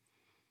you.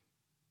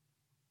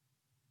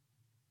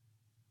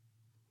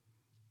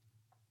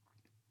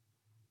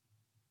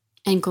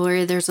 And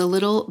Gloria, there's a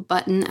little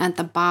button at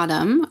the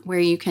bottom where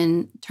you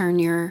can turn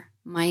your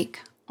mic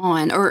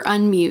on or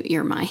unmute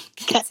your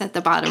mic. It's at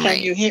the bottom right.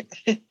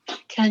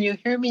 Can you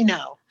hear me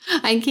now?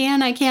 I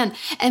can.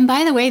 And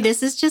by the way,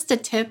 this is just a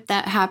tip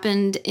that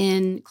happened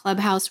in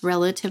Clubhouse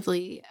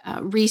relatively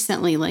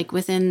recently, like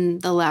within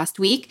the last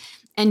week.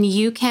 And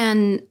you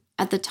can,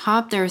 at the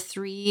top, there are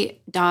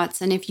 3 dots.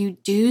 And if you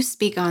do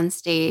speak on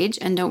stage,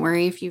 and don't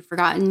worry if you've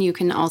forgotten, you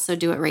can also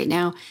do it right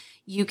now.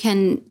 You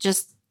can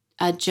just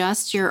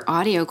adjust your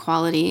audio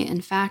quality.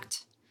 In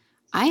fact,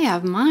 I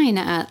have mine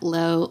at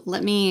low.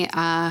 Let me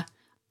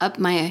up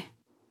my,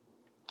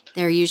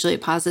 there usually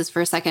it pauses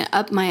for a second,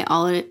 up my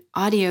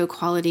audio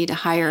quality to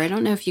higher. I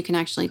don't know if you can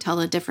actually tell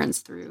the difference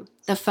through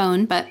the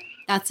phone, but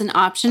that's an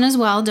option as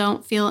well.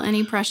 Don't feel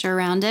any pressure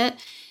around it.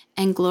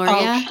 And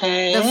Gloria,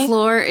 The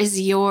floor is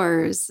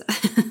yours.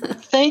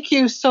 Thank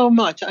you so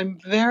much. I'm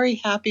very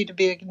happy to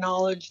be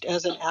acknowledged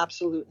as an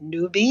absolute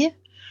newbie.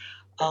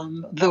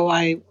 Though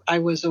I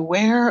was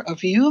aware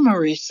of you,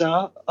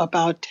 Marisa,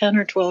 about 10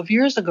 or 12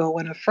 years ago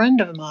when a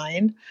friend of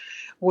mine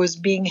was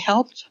being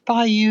helped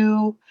by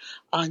you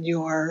on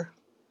your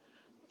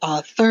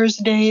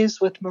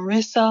Thursdays with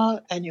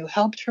Marisa, and you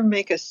helped her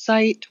make a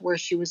site where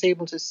she was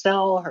able to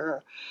sell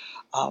her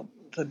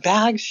the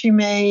bags she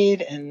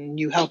made, and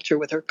you helped her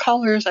with her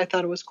colors. I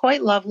thought it was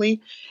quite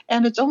lovely,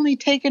 and it's only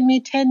taken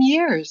me 10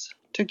 years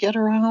to get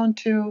around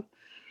to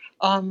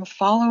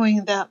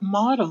following that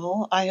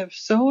model. I have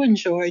so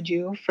enjoyed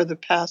you for the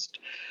past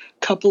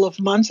couple of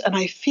months, and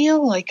I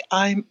feel like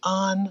I'm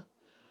on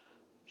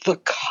the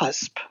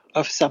cusp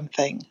of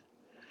something.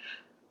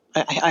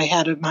 I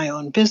had my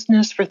own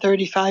business for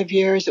 35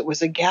 years. It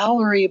was a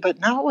gallery, but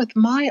not with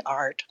my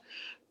art,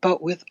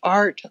 but with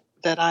art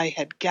that I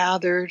had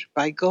gathered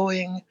by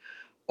going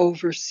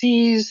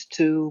overseas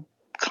to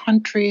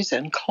countries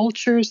and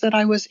cultures that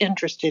I was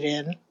interested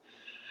in,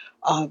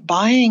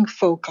 buying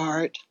folk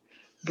art,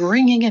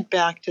 bringing it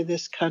back to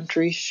this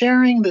country,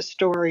 sharing the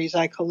stories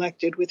I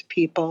collected with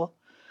people.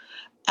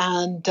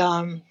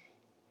 And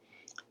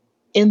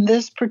in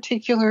this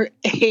particular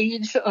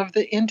age of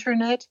the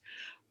internet,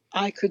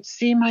 I could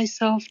see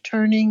myself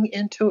turning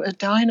into a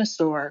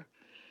dinosaur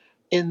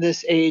in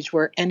this age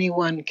where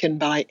anyone can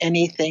buy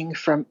anything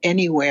from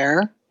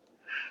anywhere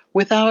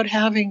without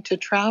having to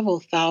travel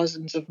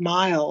thousands of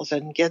miles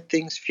and get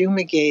things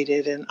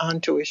fumigated and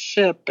onto a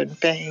ship and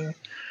paying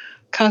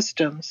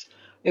customs.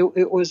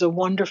 It was a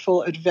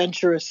wonderful,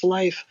 adventurous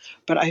life,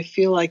 but I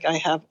feel like I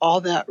have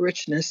all that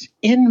richness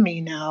in me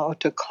now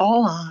to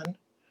call on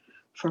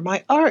for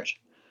my art.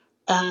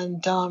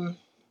 And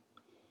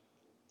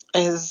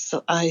as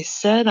I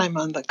said, I'm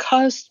on the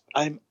cusp.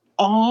 I'm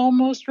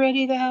almost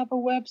ready to have a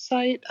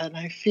website, and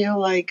I feel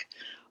like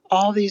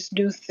all these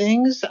new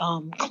things,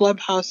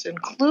 Clubhouse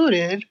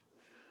included,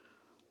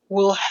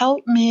 will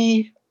help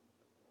me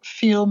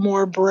feel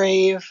more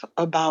brave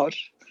about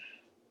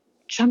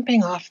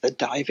jumping off the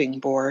diving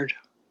board.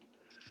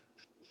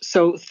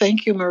 So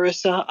thank you,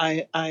 Marisa.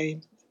 I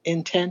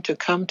intend to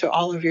come to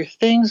all of your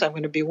things. I'm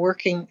going to be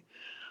working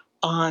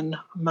on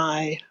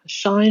my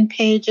Shine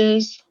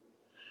pages,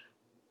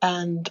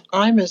 and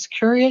I'm as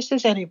curious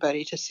as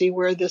anybody to see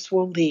where this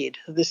will lead.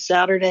 This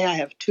Saturday, I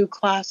have 2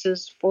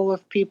 classes full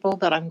of people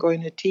that I'm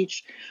going to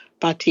teach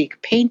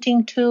batik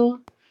painting to.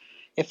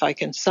 If I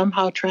can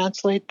somehow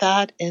translate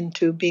that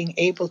into being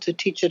able to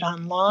teach it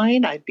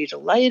online, I'd be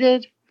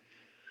delighted.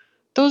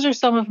 Those are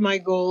some of my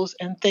goals,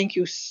 and thank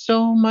you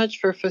so much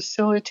for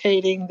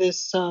facilitating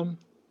this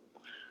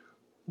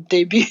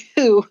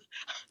debut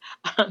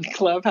on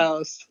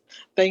Clubhouse.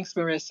 Thanks,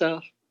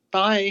 Marisa.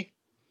 Bye.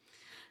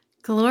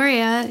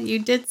 Gloria, you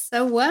did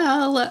so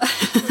well.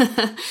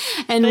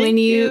 And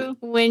Thank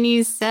when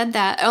you said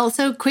that,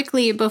 also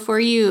quickly before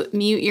you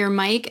mute your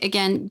mic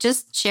again,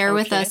 just share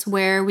with us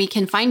where we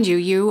can find you.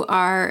 You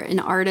are an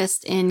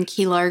artist in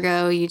Key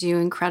Largo. You do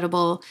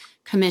incredible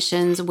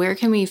commissions. Where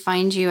can we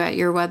find you at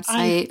your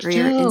website or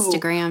your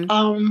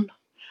Instagram?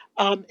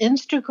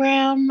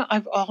 Instagram,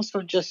 I've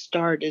also just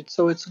started.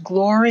 So it's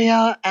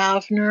Gloria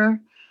Avner,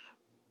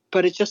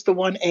 but it's just the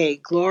one A.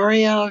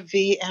 Gloria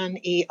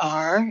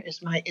VNER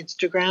is my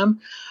Instagram.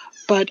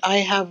 But I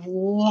have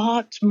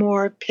lots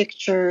more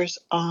pictures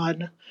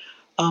on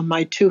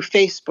my 2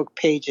 Facebook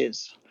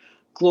pages,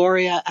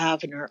 Gloria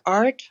Avner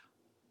Art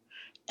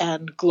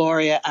and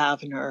Gloria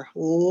Avner.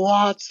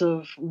 Lots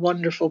of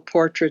wonderful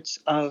portraits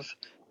of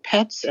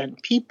pets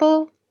and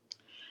people,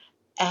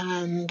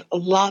 and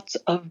lots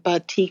of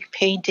batik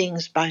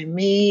paintings by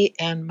me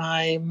and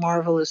my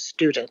marvelous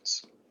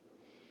students.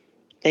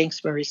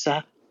 Thanks,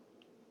 Marisa.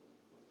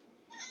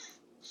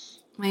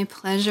 My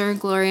pleasure,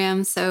 Gloria.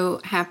 I'm so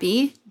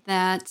happy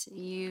that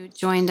you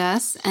joined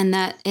us and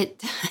that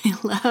I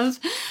love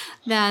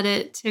that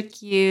it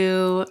took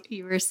you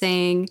were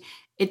saying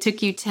It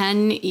took you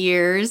 10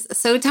 years.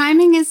 So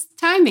timing is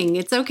timing.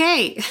 It's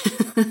okay.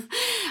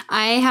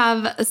 I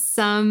have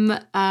some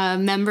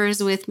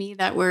members with me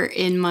that were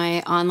in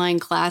my online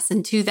class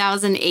in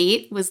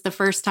 2008 was the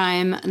first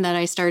time that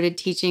I started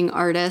teaching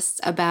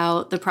artists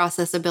about the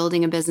process of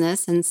building a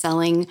business and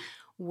selling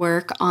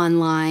work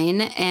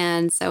online.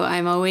 And so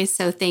I'm always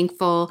so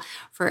thankful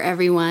for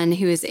everyone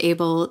who is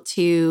able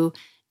to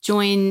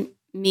join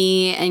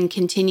me and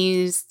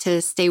continues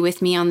to stay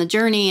with me on the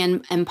journey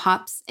and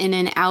pops in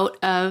and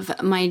out of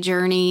my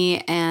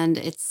journey. And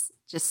it's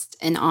just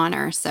an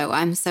honor. So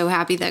I'm so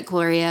happy that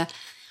Gloria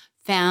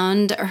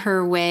found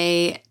her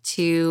way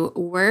to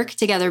work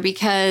together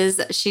because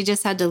she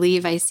just had to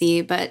leave, I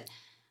see. But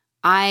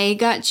I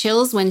got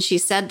chills when she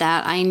said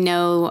that. I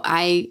know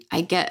I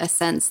get a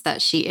sense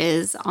that she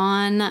is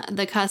on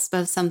the cusp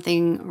of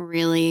something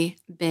really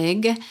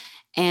big.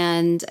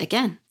 And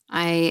again,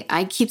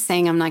 I keep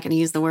saying I'm not going to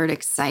use the word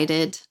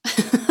excited.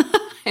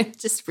 I'm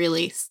just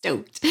really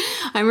stoked.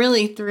 I'm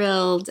really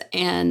thrilled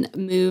and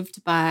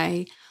moved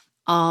by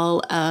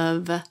all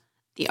of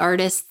the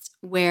artists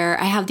where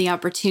I have the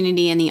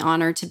opportunity and the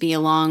honor to be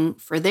along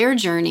for their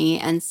journey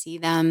and see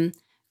them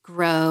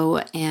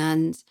grow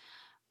and,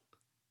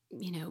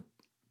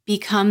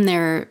 become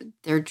their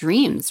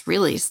dreams,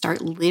 really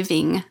start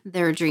living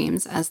their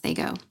dreams as they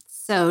go.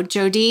 So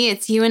Jody,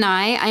 it's you and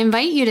I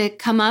invite you to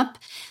come up.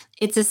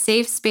 It's a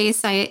safe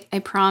space, I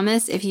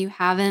promise. If you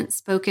haven't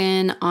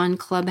spoken on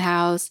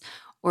Clubhouse,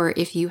 or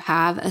if you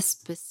have a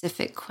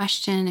specific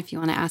question, if you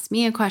want to ask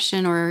me a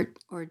question, or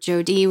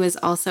Jody was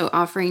also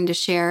offering to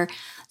share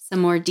some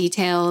more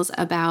details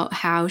about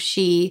how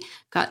she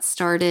got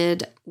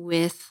started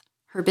with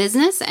her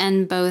business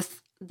and both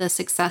the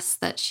success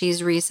that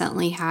she's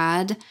recently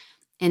had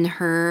in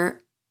her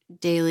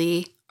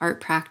daily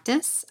art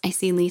practice. I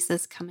see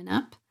Lisa's coming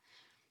up.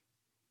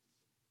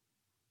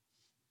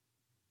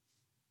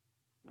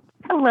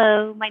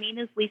 Hello, my name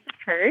is Lisa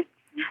Kurtz.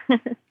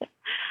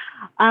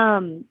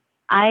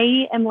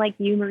 I am like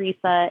you,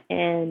 Marisa,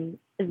 in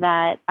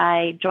that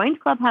I joined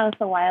Clubhouse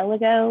a while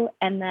ago,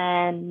 and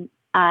then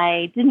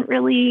I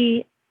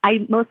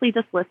mostly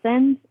just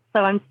listened, so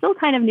I'm still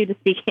kind of new to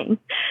speaking.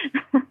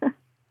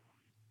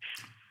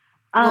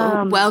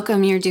 Well,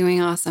 welcome. You're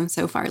doing awesome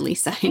so far,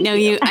 Lisa. I know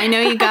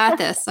you got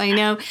this. I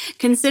know.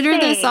 Consider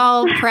this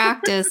all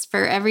practice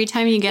for every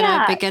time you get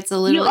up, it gets a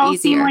little easier. You all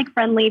easier. seem like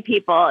friendly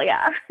people.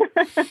 Yeah.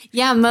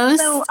 Yeah.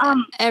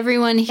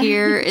 Everyone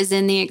here is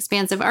in the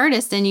Expansive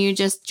Artist, and you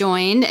just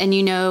joined, and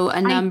you know a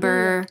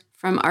number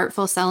from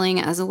Artful Selling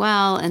as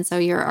well. And so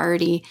you're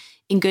already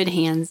in good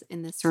hands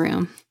in this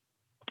room.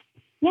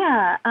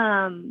 Yeah.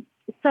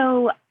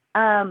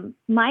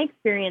 My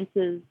experience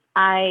is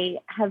I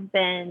have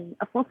been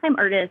a full-time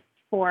artist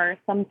for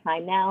some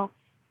time now.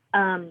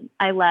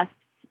 I left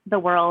the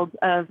world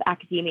of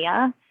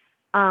academia.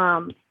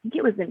 I think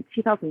it was in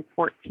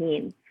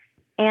 2014.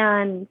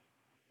 And,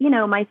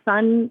 my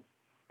son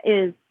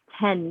is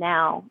 10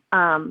 now.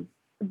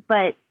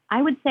 But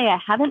I would say I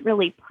haven't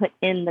really put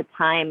in the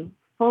time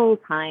full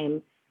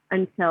time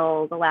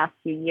until the last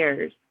few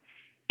years.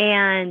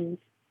 And,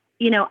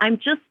 I'm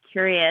just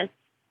curious.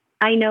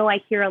 I know I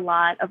hear a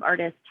lot of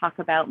artists talk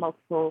about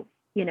multiple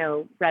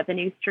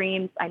revenue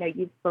streams. I know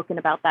you've spoken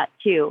about that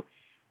too.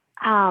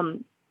 I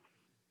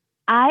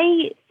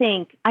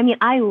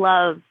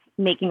love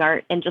making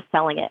art and just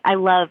selling it. I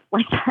love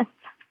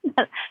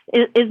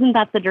isn't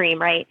that the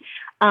dream, right?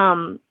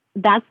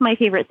 That's my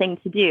favorite thing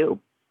to do.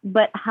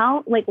 But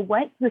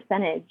what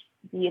percentage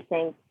do you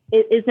think,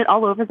 is it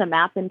all over the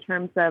map in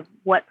terms of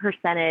what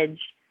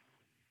percentage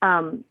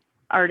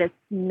artists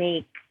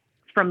make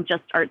from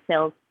just art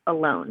sales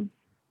alone?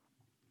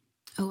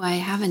 Oh, I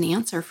have an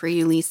answer for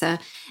you, Lisa.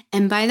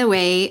 And by the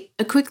way,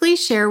 quickly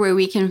share where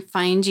we can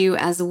find you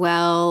as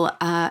well.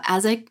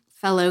 As a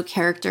fellow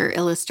character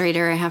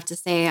illustrator, I have to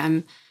say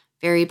I'm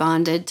very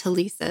bonded to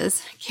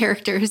Lisa's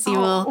characters. You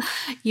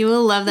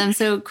will love them.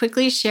 So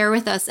quickly share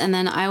with us, and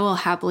then I will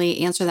happily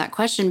answer that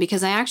question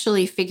because I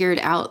actually figured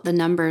out the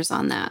numbers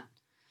on that.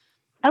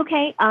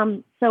 Okay.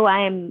 So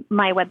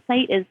my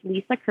website is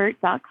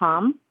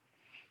lisakurt.com,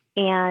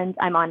 and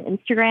I'm on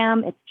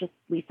Instagram. It's just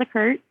Lisa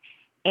Kurt.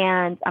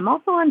 And I'm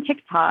also on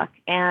TikTok,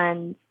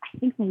 and I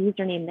think my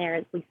username there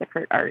is Lisa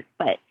Kurt Art.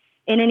 But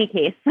in any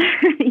case,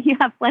 you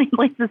have plenty of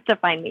places to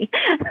find me.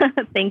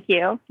 Thank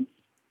you.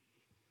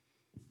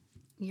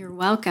 You're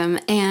welcome.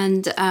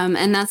 And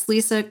that's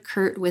Lisa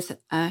Kurt with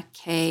a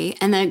K.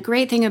 And the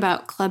great thing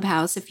about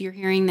Clubhouse, if you're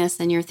hearing this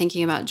and you're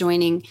thinking about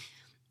joining,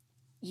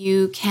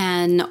 you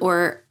can,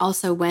 or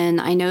also when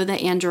I know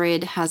that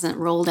Android hasn't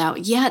rolled out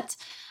yet,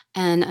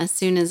 and as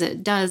soon as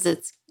it does,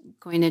 it's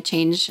going to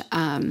change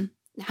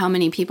how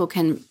many people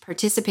can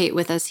participate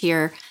with us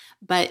here.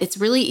 But it's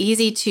really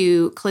easy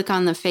to click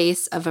on the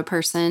face of a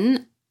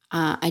person.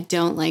 I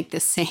don't like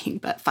this saying,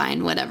 but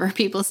fine, whatever.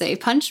 People say,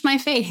 punch my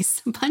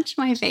face, punch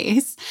my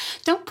face.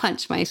 Don't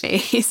punch my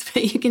face,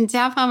 but you can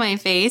tap on my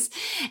face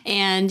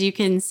and you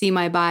can see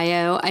my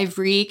bio. I've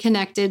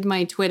reconnected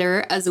my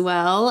Twitter as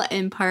well,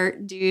 in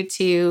part due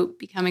to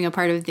becoming a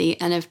part of the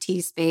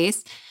NFT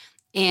space.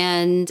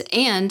 And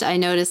I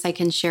notice I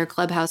can share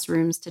Clubhouse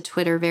rooms to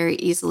Twitter very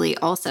easily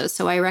also.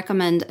 So I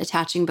recommend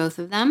attaching both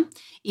of them,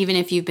 even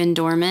if you've been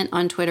dormant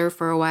on Twitter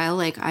for a while,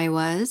 like I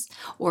was,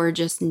 or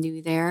just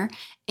new there.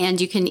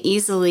 And you can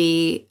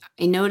easily,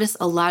 I notice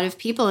a lot of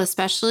people,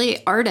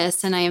 especially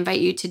artists, and I invite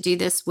you to do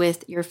this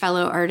with your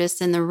fellow artists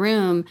in the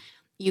room.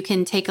 You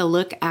can take a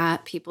look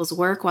at people's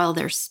work while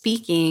they're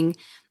speaking.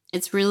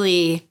 It's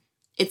really...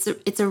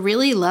 It's a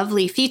really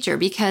lovely feature,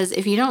 because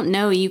if you don't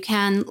know, you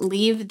can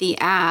leave the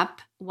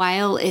app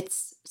while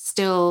it's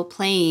still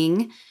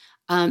playing.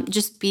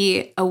 Just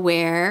be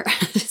aware.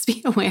 Just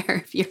be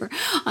aware if you're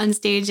on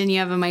stage and you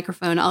have a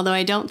microphone. Although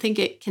I don't think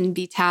it can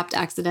be tapped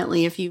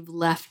accidentally if you've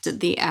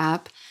left the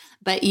app.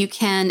 But you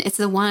can. It's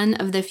the one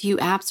of the few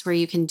apps where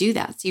you can do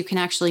that. So you can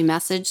actually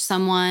message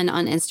someone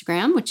on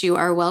Instagram, which you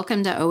are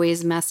welcome to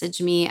always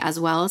message me as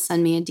well.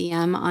 Send me a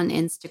DM on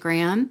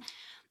Instagram.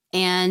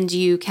 And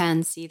you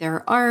can see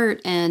their art,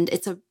 and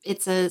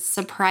it's a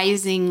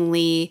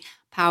surprisingly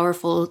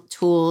powerful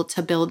tool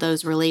to build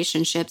those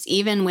relationships.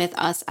 Even with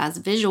us as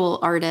visual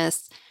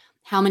artists,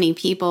 how many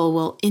people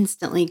will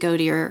instantly go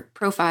to your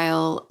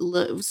profile,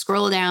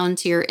 scroll down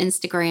to your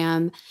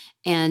Instagram,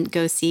 and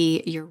go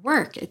see your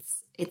work?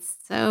 It's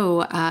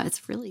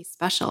really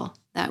special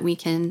that we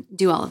can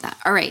do all of that.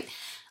 All right,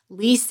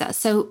 Lisa.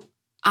 So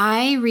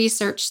I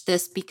researched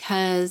this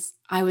because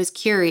I was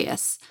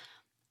curious.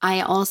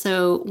 I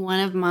also, one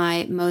of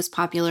my most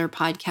popular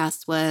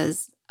podcasts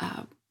was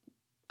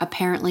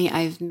Apparently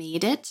I've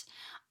Made It.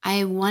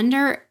 I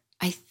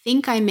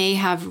think I may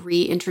have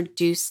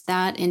reintroduced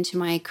that into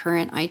my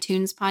current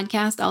iTunes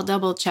podcast. I'll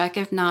double check.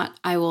 If not,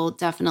 I will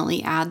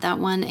definitely add that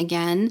one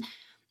again.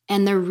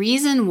 And the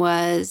reason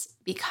was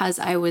because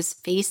I was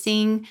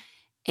facing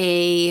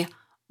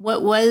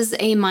what was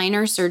a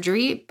minor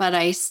surgery, but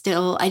I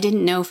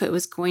didn't know if it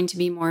was going to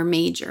be more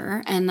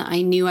major. And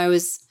I knew I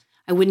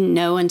wouldn't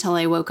know until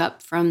I woke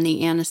up from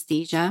the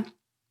anesthesia.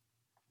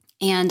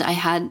 And I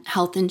had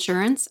health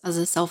insurance as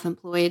a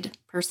self-employed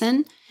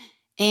person.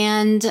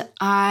 And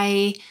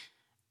I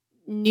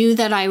knew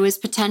that I was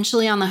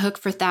potentially on the hook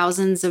for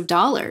thousands of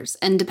dollars.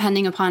 And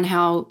depending upon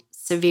how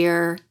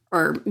severe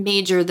or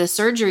major the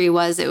surgery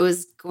was, it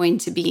was going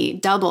to be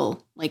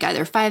double, like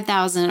either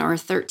 $5,000 or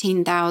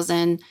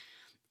 $13,000.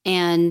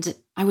 And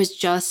I was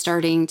just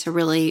starting to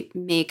really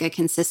make a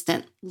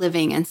consistent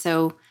living. And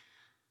so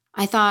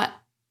I thought,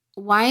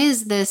 why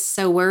is this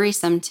so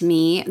worrisome to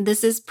me?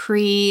 This is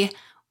pre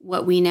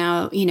what we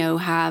now,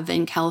 have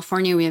in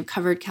California. We have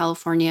covered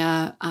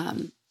California.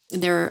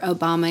 Their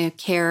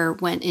Obamacare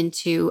went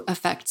into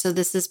effect. So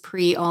this is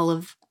pre all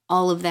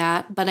of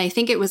that. But I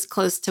think it was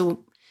close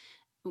to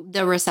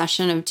the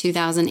recession of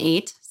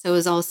 2008. So it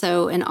was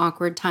also an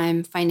awkward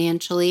time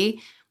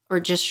financially,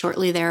 or just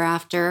shortly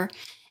thereafter.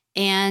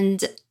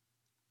 And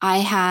I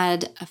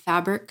had a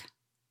fabric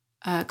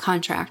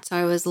contract. So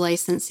I was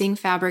licensing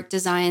fabric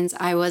designs.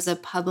 I was a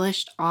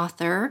published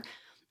author.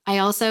 I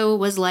also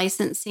was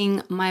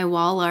licensing my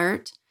wall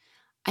art.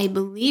 I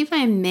believe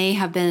I may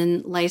have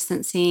been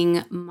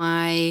licensing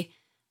my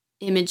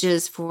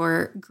images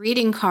for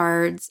greeting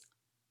cards,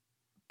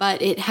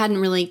 but it hadn't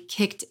really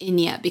kicked in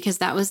yet, because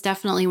that was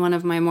definitely one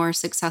of my more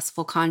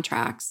successful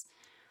contracts.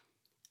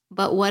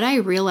 But what I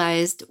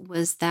realized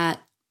was that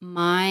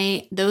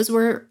those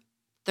were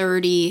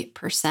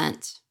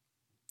 30%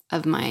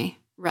 of my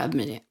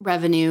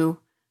revenue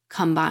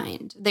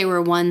combined. They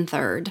were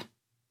 1/3.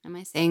 Am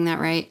I saying that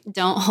right?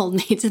 Don't hold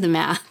me to the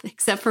math,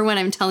 except for what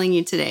I'm telling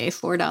you today,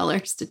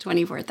 $4 to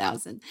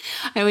 $24,000.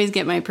 I always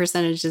get my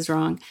percentages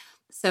wrong.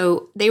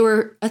 So they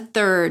were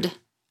 1/3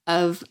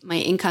 of my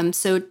income.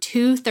 So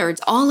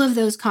 2/3, all of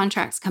those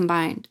contracts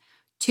combined,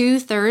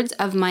 2/3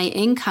 of my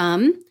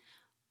income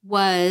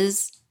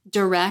was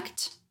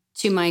direct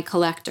to my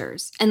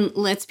collectors. And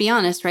let's be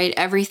honest, right?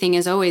 Everything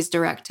is always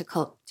direct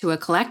to a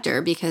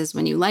collector, because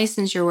when you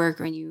license your work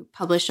or when you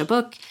publish a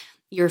book,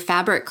 your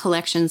fabric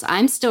collections,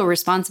 I'm still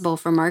responsible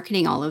for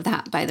marketing all of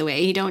that, by the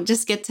way. You don't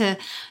just get to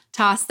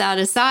toss that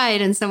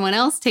aside and someone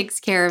else takes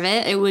care of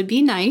it. It would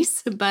be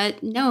nice,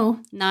 but no,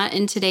 not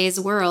in today's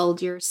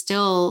world. You're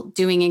still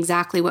doing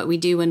exactly what we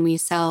do when we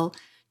sell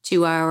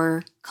to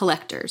our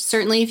collectors.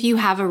 Certainly, if you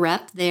have a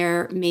rep,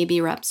 there may be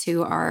reps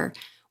who are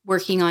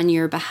working on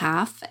your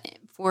behalf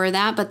for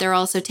that, but they're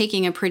also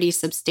taking a pretty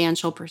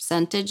substantial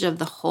percentage of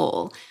the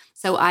whole.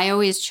 So I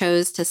always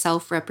chose to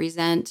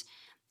self-represent.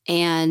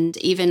 And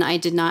even I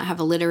did not have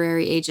a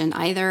literary agent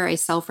either. I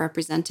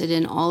self-represented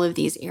in all of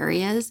these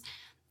areas.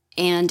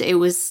 And it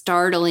was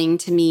startling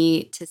to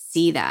me to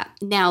see that.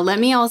 Now, let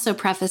me also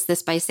preface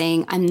this by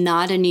saying I'm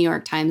not a New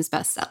York Times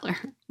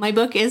bestseller. My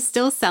book is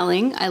still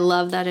selling. I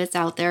love that it's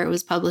out there. It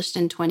was published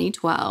in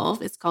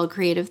 2012. It's called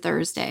Creative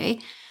Thursday.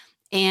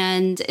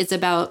 And it's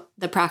about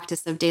the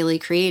practice of daily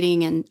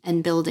creating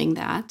and building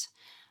that.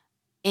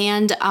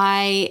 And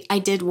I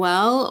did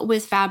well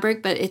with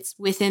fabric, but it's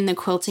within the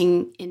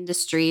quilting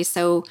industry.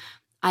 So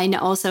I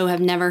also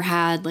have never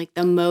had like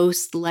the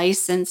most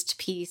licensed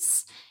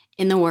piece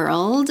in the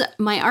world.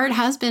 My art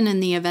has been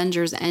in the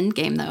Avengers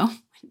Endgame, though,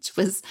 which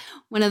was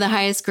one of the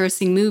highest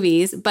grossing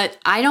movies, but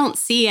I don't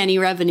see any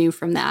revenue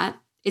from that.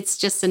 It's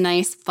just a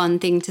nice, fun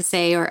thing to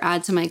say or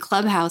add to my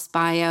Clubhouse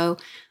bio.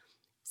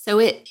 So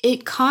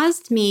it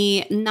caused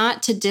me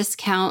not to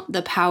discount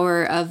the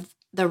power of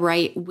the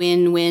right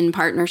win-win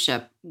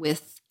partnership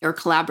with or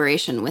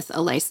collaboration with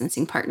a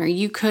licensing partner.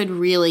 You could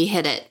really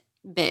hit it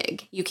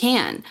big. You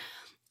can.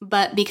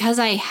 But because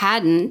I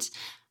hadn't,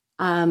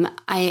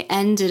 I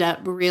ended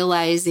up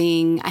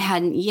realizing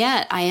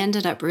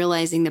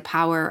the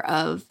power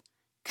of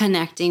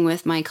connecting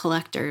with my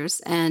collectors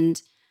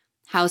and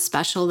how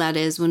special that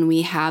is when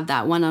we have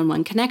that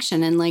one-on-one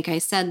connection. And like I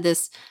said,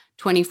 this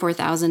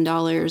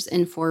 $24,000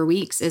 in 4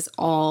 weeks is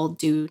all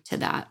due to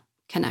that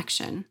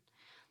connection.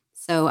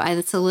 So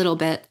it's a little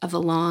bit of a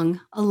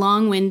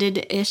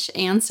long-winded-ish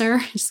answer.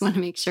 I just want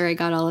to make sure I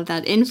got all of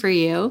that in for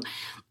you.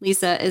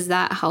 Lisa, is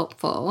that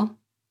helpful?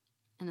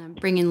 And I'm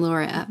bringing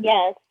Laura up.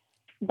 Yes,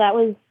 that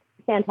was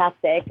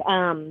fantastic.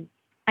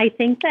 I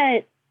think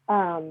that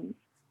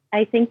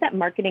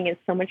marketing is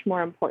so much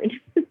more important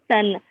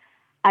than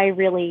I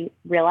really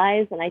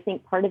realize. And I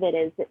think part of it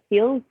is it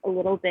feels a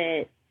little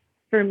bit,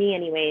 for me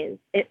anyways,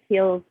 it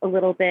feels a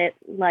little bit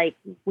like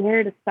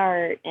where to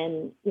start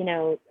and,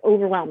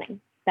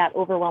 overwhelming, that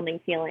overwhelming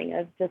feeling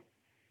of just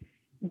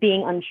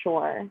being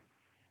unsure,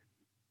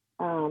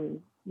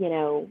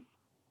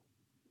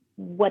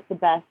 what the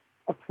best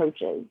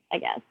approach is, I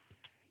guess.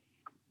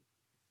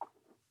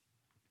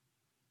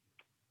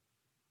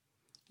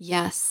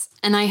 Yes.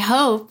 And I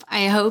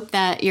hope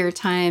that your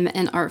time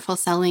in Artful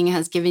Selling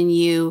has given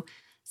you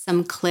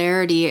some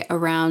clarity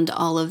around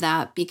all of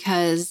that,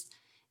 because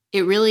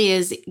it really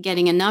is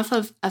getting enough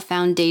of a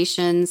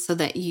foundation so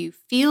that you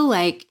feel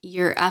like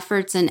your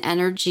efforts and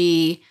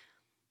energy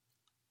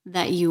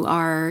that you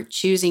are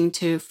choosing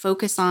to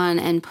focus on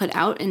and put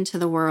out into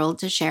the world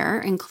to share,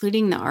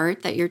 including the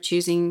art that you're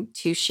choosing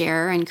to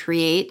share and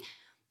create,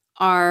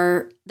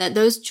 that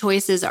those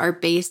choices are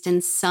based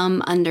in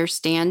some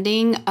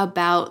understanding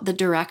about the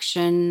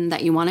direction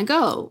that you want to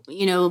go.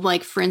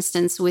 Like for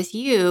instance, with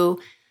you,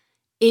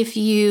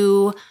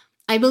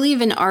 I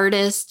believe an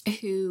artist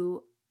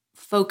who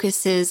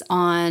focuses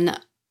on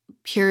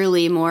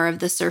purely more of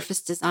the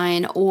surface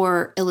design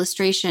or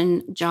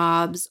illustration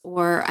jobs,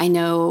 or I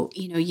know,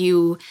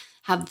 you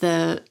have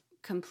the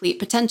complete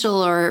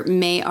potential or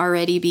may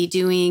already be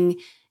doing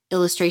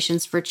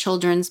illustrations for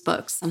children's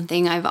books,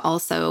 something I've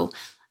also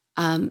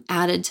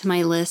added to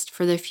my list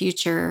for the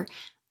future.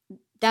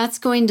 That's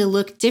going to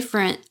look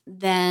different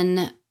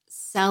than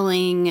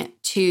selling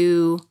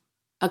to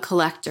a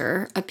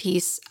collector a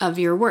piece of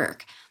your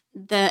work.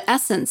 The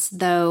essence,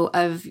 though,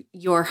 of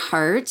your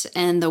heart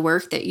and the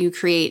work that you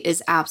create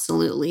is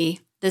absolutely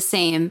the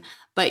same,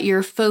 but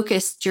you're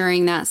focused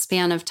during that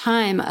span of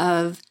time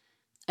of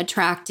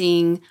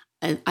attracting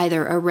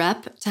either a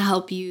rep to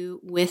help you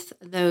with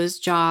those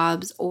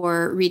jobs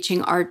or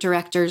reaching art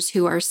directors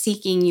who are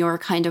seeking your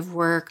kind of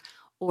work,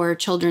 or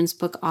children's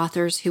book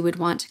authors who would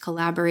want to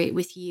collaborate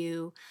with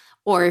you.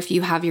 Or if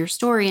you have your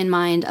story in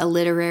mind, a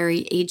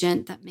literary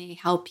agent that may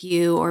help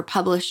you, or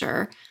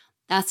publisher.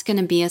 That's going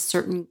to be a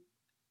certain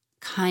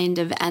kind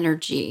of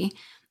energy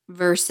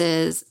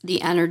versus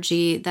the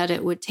energy that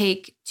it would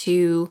take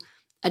to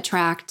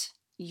attract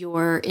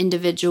your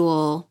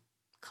individual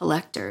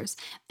collectors.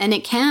 And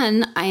it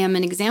can, I am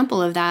an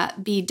example of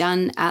that, be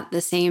done at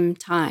the same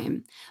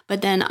time.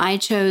 But then I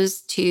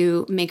chose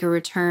to make a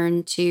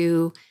return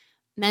to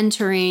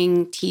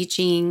mentoring,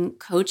 teaching,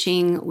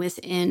 coaching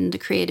within the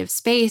creative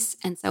space.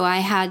 And so I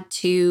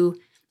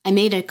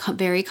made a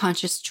very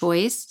conscious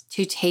choice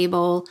to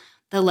table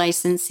the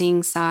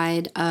licensing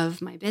side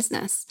of my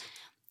business.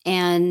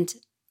 And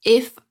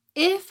if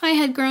I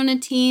had grown a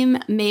team,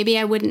 maybe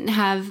I wouldn't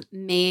have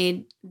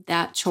made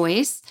that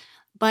choice.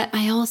 But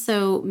I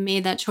also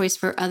made that choice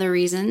for other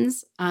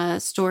reasons, a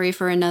story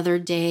for another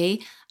day,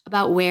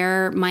 about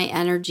where my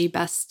energy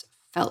best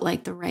felt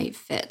like the right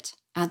fit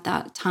at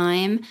that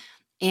time.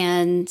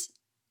 And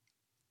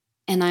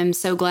I'm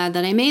so glad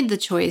that I made the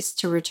choice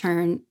to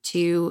return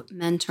to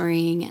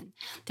mentoring. And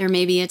there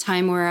may be a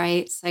time where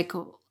I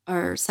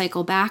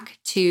cycle back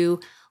to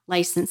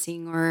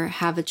licensing or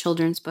have a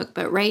children's book.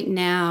 But right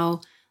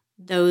now,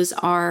 those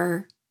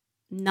are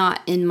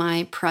not in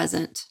my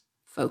present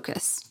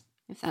focus,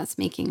 if that's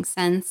making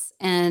sense.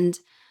 And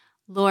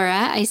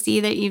Laura, I see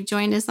that you've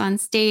joined us on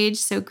stage.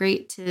 So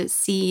great to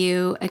see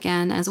you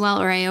again as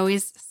well. Or I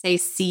always say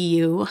see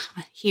you,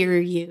 hear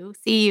you,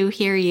 see you,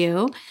 hear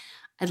you.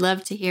 I'd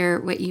love to hear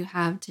what you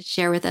have to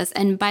share with us.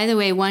 And by the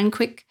way, one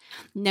quick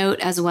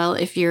note as well,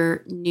 if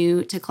you're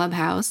new to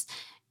Clubhouse,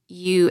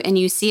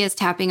 you see us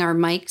tapping our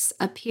mics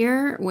up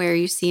here where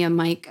you see a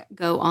mic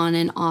go on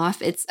and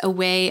off. It's a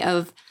way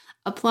of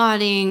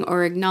applauding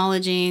or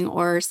acknowledging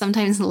or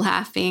sometimes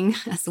laughing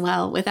as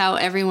well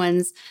without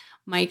everyone's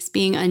mics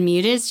being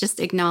unmuted. It's just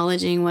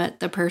acknowledging what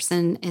the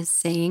person is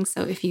saying.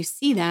 So if you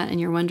see that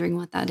and you're wondering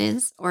what that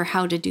is or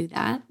how to do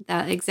that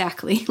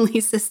exactly,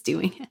 Lisa's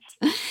doing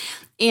it.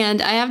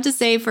 And I have to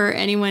say, for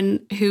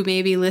anyone who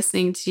may be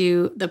listening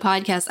to the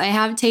podcast,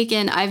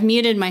 I've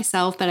muted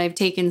myself, but I've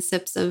taken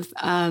sips of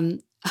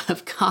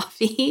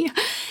coffee.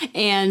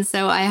 And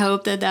so I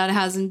hope that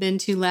hasn't been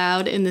too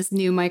loud in this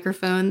new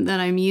microphone that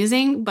I'm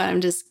using, but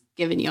I'm just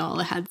giving you all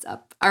a heads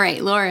up. All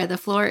right, Laura, the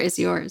floor is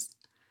yours.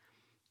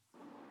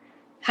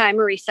 Hi,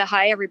 Marisa.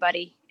 Hi,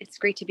 everybody. It's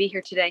great to be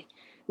here today.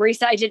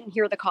 Marisa, I didn't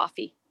hear the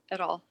coffee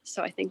at all,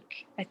 so I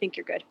think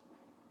you're good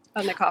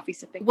on the coffee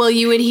sipping. Well,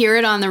 you would hear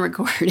it on the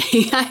recording.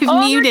 I've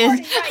muted.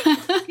 Right.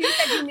 You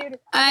said you muted.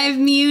 I've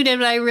muted,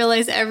 but I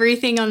realize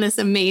everything on this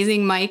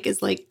amazing mic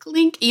is like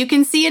clink. You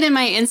can see it in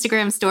my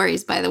Instagram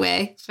stories, by the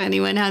way. If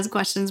anyone has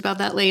questions about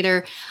that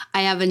later,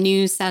 I have a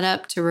new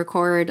setup to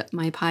record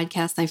my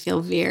podcast. I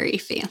feel very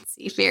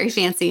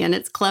fancy. And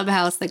it's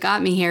Clubhouse that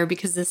got me here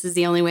because this is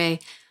the only way.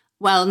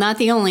 Well, not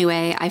the only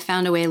way. I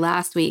found a way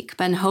last week,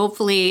 but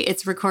hopefully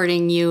it's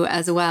recording you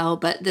as well.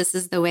 But this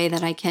is the way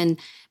that I can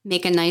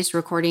make a nice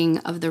recording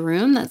of the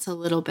room that's a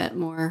little bit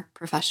more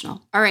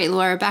professional. All right,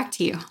 Laura, back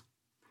to you.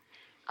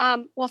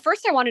 Well,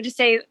 first I wanted to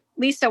say,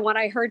 Lisa, when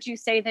I heard you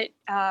say that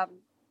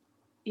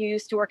you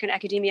used to work in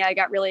academia, I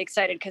got really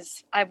excited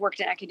because I've worked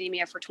in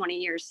academia for 20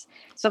 years.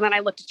 So then I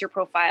looked at your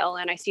profile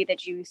and I see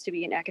that you used to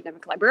be an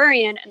academic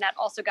librarian. And that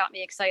also got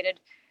me excited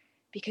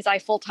because I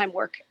full-time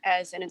work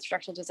as an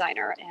instructional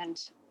designer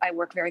and I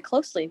work very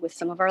closely with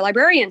some of our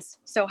librarians.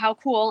 So how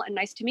cool and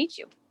nice to meet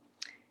you.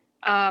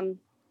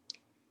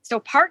 So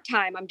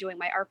part-time, I'm doing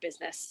my art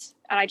business.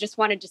 And I just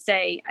wanted to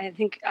say, I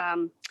think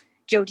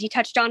Jody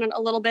touched on it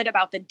a little bit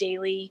about the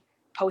daily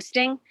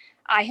posting.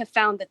 I have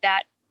found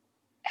that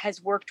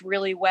has worked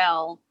really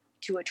well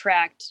to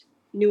attract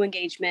new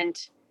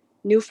engagement,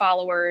 new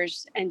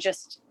followers, and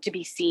just to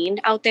be seen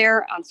out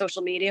there on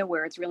social media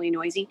where it's really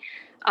noisy.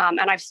 And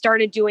I've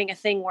started doing a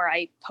thing where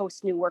I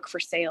post new work for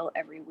sale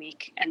every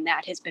week. And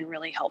that has been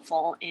really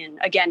helpful in,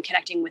 again,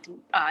 connecting with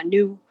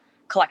new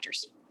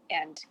collectors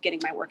and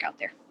getting my work out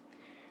there.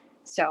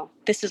 So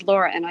this is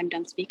Laura, and I'm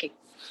done speaking.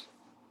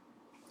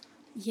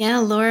 Yeah,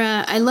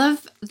 Laura, I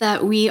love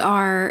that we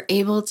are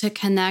able to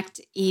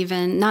connect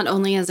even not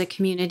only as a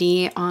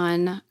community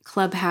on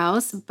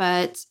Clubhouse,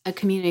 but a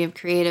community of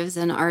creatives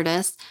and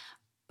artists.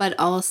 But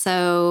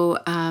also,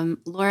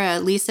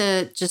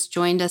 Lisa just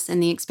joined us in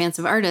the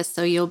Expansive Artists,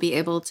 so you'll be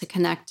able to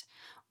connect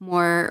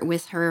more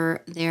with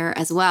her there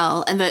as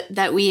well. And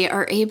that we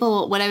are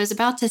able, what I was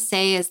about to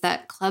say is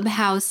that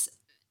Clubhouse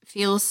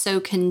feels so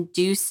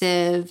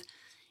conducive,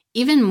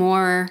 even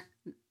more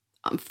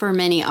for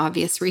many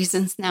obvious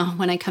reasons now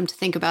when I come to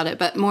think about it,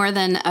 but more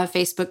than a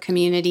Facebook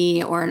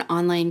community or an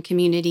online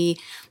community,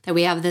 that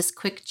we have this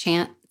quick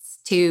chance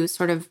to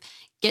sort of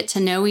get to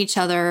know each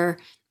other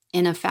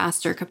in a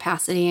faster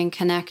capacity and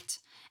connect.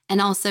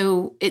 And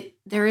also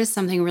there is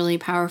something really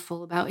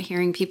powerful about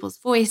hearing people's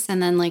voice.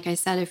 And then, like I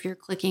said, if you're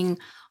clicking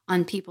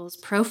on people's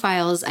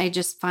profiles, I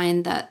just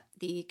find that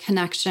the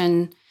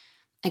connection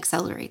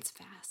accelerates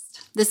fast.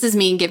 This is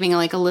me giving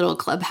like a little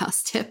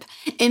Clubhouse tip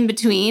in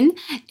between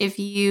if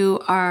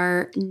you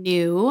are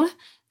new.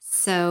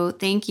 So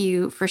thank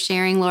you for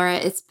sharing, Laura.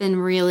 It's been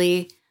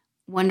really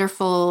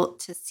wonderful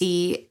to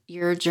see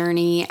your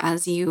journey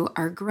as you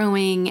are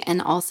growing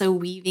and also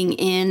weaving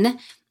in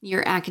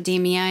your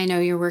academia. I know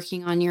you're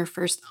working on your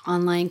first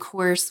online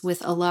course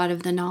with a lot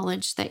of the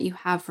knowledge that you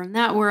have from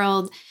that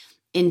world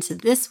into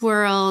this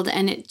world.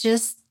 And it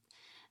just,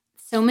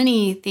 so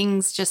many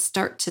things just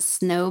start to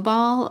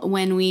snowball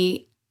when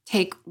we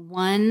take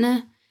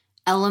one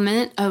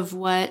element of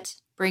what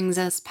brings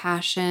us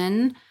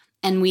passion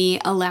and we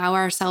allow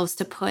ourselves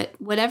to put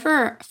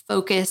whatever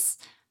focus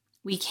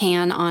we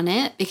can on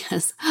it,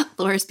 because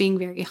Laura's being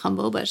very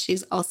humble, but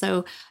she's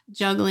also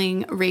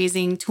juggling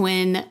raising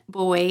twin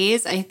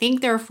boys. I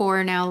think they're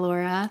 4 now,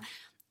 Laura,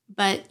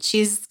 but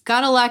she's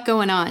got a lot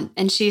going on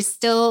and she's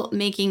still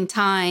making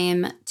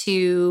time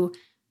to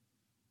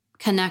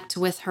connect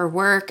with her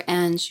work.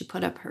 And she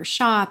put up her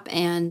shop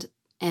and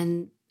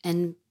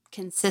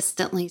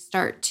consistently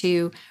start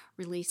to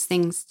release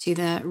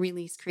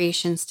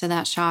creations to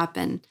that shop.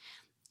 And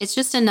it's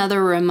just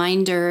another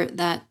reminder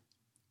that,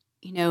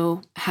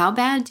 how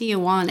bad do you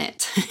want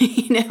it?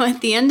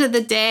 At the end of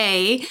the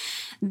day,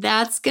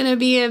 that's going to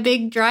be a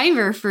big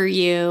driver for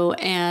you.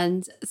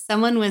 And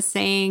someone was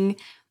saying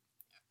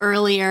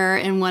earlier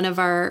in one of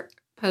our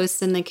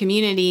posts in the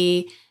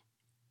community,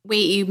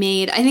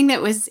 I think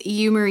that was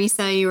you,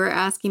 Marisa, you were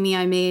asking me,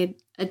 I made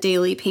a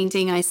daily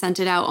painting. I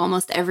sent it out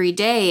almost every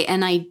day,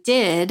 and I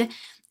did.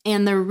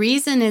 And the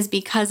reason is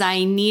because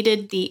I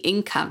needed the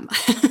income.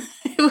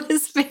 It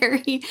was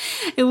very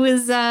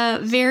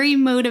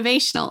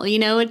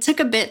motivational. It took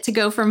a bit to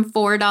go from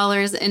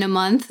 $4 in a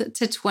month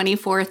to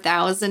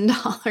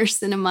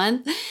 $24,000 in a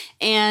month.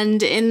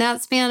 And in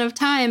that span of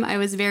time, I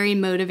was very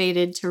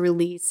motivated to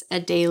release a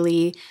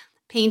daily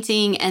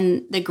painting.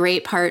 And the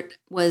great part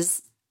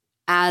was,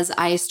 as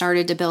I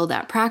started to build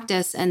that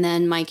practice and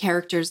then my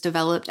characters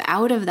developed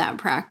out of that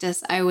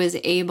practice, I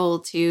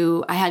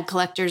had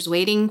collectors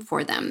waiting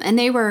for them. And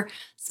they were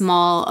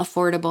small,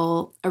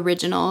 affordable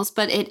originals,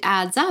 but it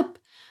adds up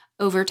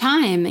over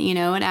time, it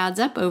adds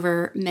up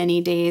over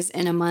many days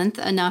in a month,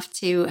 enough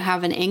to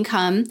have an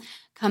income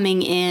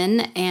coming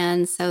in.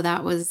 And so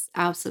that was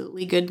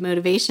absolutely good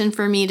motivation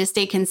for me to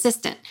stay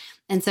consistent.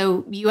 And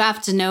so you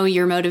have to know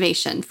your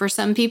motivation. For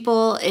some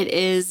people, it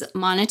is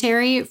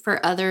monetary.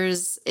 For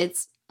others,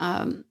 it's,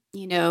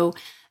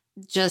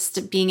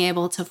 just being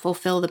able to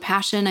fulfill the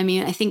passion. I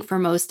mean, I think for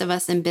most of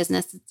us in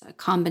business, it's a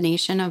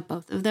combination of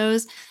both of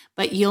those,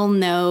 but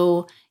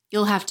you'll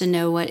have to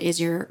know what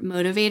is your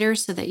motivator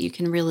so that you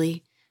can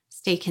really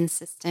stay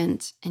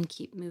consistent and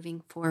keep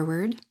moving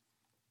forward.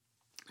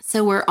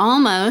 So we're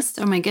almost,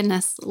 oh my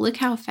goodness, look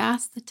how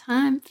fast the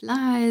time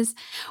flies.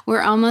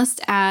 We're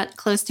almost at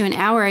close to an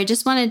hour. I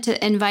just wanted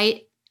to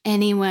invite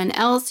anyone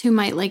else who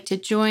might like to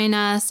join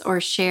us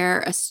or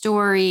share a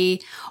story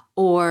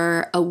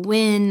or a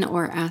win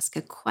or ask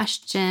a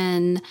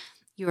question.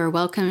 You are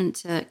welcome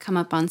to come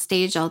up on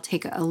stage. I'll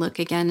take a look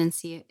again and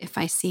see if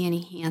I see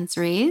any hands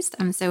raised.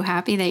 I'm so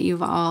happy that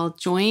you've all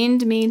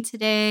joined me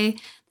today.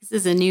 This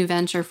is a new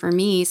venture for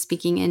me,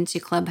 speaking into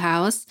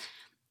Clubhouse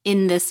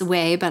in this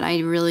way, but I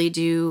really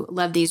do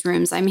love these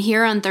rooms. I'm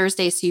here on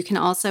Thursday, so you can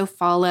also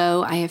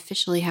follow. I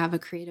officially have a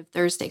Creative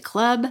Thursday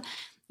Club.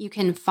 You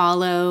can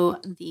follow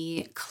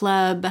the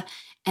club,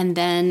 and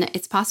then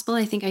it's possible,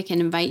 I think I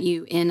can invite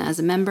you in as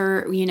a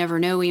member. You never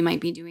know, we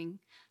might be doing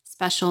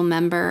special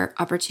member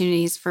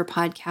opportunities for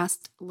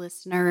podcast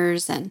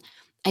listeners. And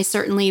I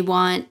certainly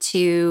want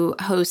to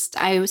host.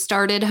 I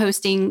started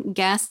hosting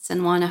guests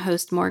and want to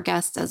host more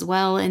guests as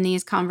well in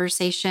these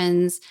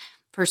conversations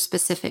for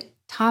specific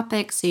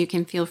topics. So you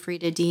can feel free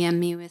to DM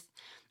me with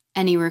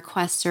any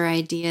requests or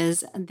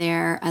ideas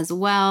there as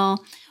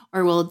well.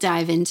 Or we'll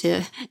dive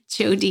into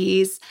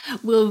Jodi's.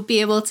 We'll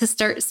be able to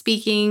start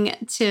speaking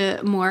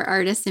to more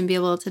artists and be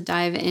able to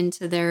dive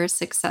into their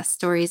success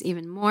stories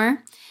even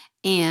more.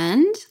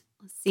 And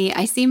let's see,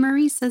 I see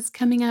Marisa's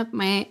coming up,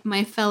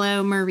 my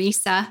fellow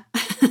Marisa.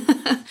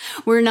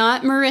 We're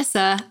not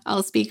Marissa.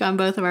 I'll speak on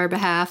both of our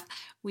behalf.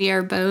 We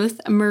are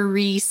both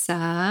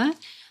Marisa.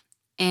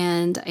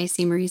 And I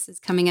see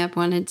Marisa's coming up.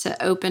 Wanted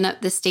to open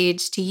up the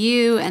stage to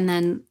you, and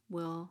then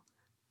we'll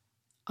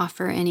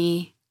offer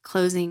any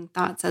closing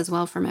thoughts as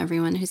well from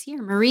everyone who's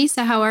here.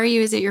 Marisa, how are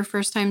you? Is it your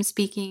first time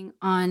speaking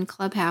on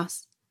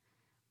Clubhouse?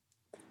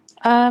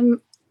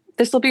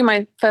 This will be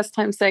my first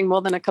time saying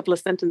more than a couple of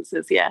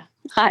sentences. Yeah.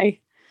 Hi.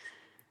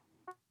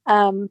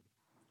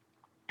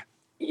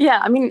 Yeah,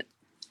 I mean,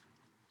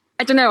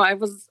 I don't know.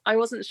 I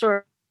wasn't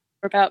sure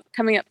about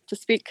coming up to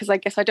speak because I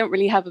guess I don't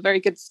really have a very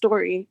good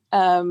story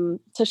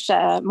to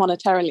share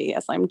monetarily,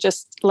 as I'm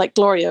just like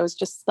Gloria, I was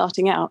just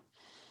starting out.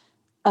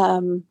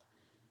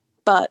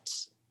 But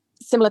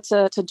similar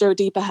to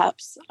Jodi,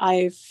 perhaps,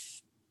 I've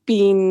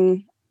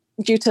been,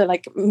 due to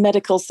like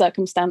medical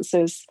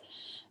circumstances,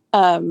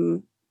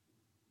 and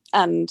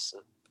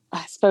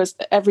I suppose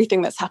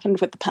everything that's happened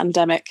with the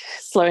pandemic,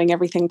 slowing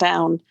everything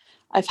down,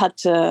 I've had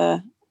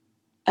to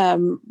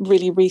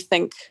really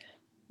rethink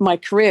my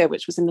career,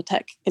 which was in the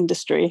tech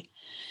industry.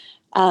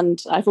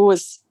 And I've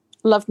always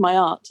loved my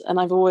art, and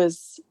I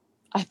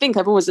think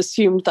I've always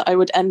assumed that I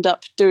would end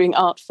up doing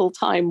art full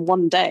time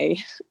one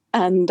day.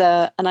 And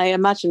I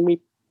imagine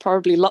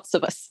probably lots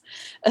of us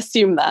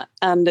assume that.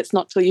 And it's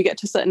not till you get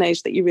to a certain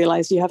age that you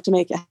realize you have to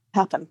make it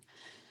happen.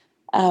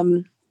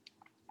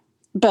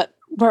 But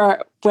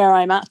where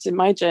I'm at in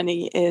my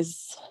journey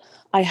is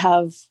I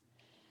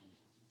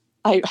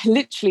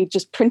literally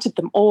just printed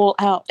them all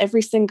out. I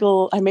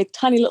made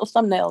tiny little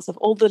thumbnails of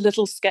all the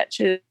little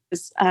sketches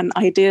and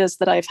ideas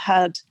that I've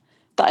had,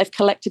 that I've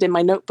collected in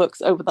my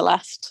notebooks over the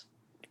last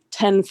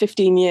 10,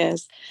 15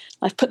 years.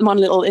 I've put them on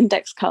little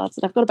index cards,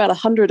 and I've got about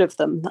 100 of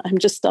them that I'm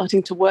just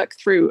starting to work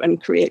through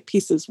and create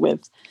pieces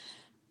with.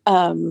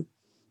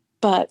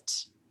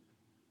 But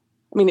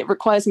I mean, it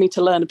requires me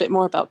to learn a bit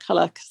more about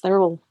color, because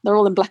they're all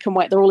in black and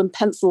white. They're all in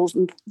pencils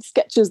and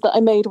sketches that I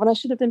made when I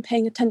should have been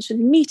paying attention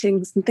in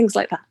meetings and things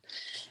like that.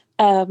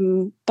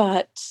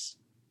 But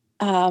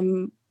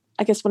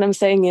I guess what I'm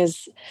saying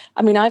is,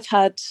 I mean, I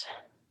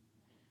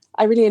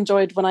really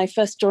enjoyed when I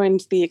first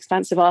joined the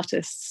Expansive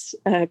Artists,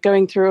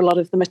 going through a lot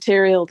of the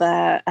material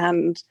there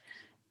and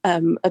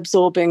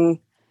absorbing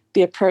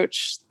the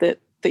approach that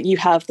you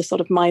have, the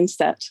sort of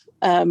mindset.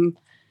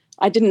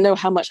 I didn't know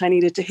how much I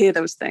needed to hear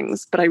those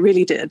things, but I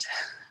really did.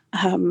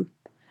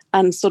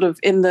 And sort of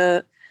in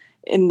the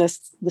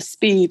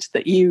speed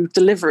that you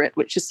deliver it,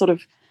 which is sort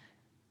of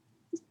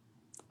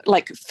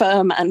like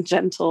firm and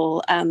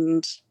gentle,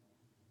 and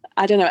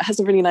I don't know, it has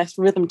a really nice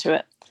rhythm to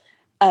it.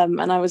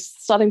 And I was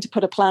starting to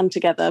put a plan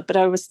together, but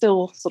I was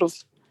still sort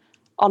of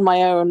on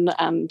my own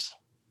and,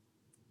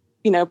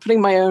 putting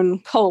my own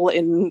coal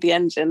in the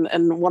engine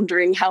and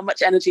wondering how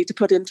much energy to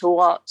put into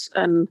what,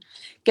 and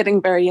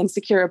getting very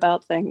insecure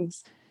about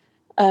things.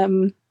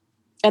 And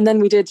then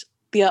we did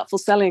the Artful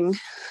Selling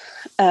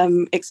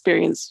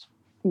experience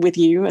with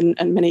you and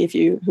many of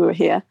you who are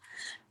here.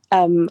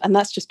 And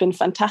that's just been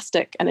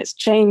fantastic. And it's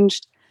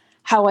changed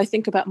how I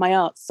think about my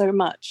art so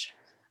much,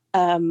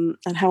 and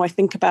how I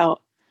think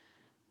about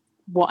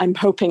what I'm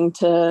hoping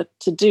to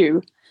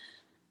do.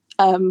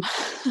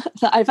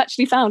 that I've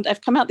actually found.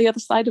 I've come out the other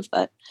side of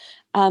that.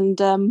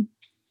 And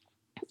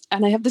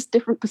I have this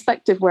different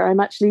perspective where I'm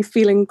actually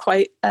feeling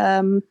quite,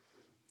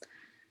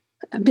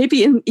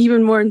 maybe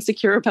even more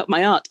insecure about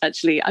my art,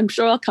 actually. I'm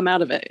sure I'll come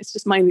out of it. It's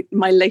just my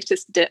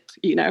latest dip,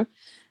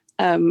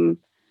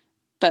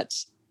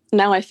 But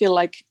now I feel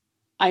like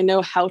I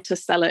know how to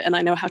sell it and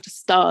I know how to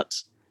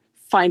start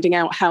finding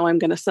out how I'm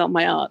going to sell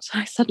my art.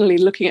 I suddenly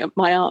looking at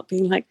my art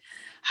being like,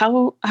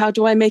 how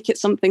do I make it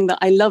something that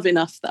I love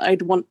enough that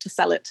I'd want to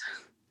sell it?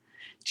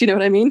 Do you know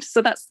what I mean?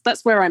 So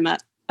that's where I'm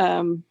at.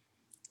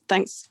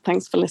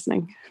 Thanks for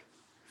listening.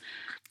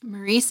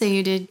 Marisa,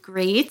 you did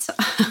great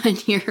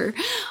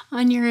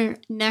on your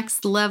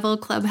next level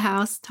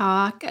Clubhouse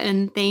talk,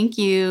 and thank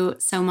you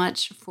so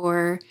much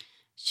for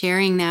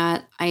sharing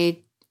that.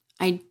 I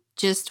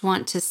just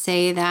want to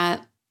say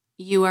that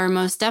you are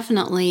most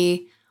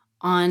definitely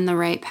on the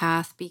right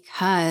path,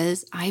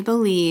 because I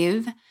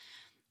believe,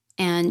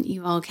 and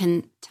you all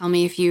can tell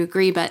me if you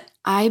agree, but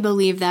I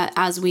believe that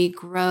as we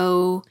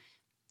grow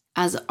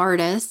as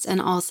artists and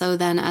also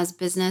then as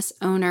business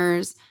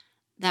owners,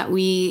 that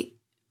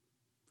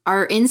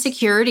our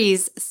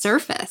insecurities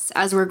surface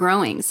as we're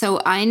growing.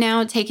 So I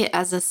now take it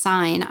as a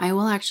sign. I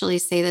will actually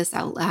say this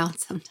out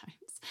loud sometimes.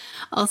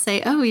 I'll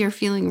say, oh, you're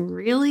feeling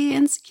really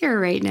insecure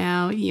right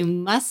now. You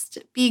must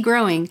be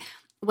growing.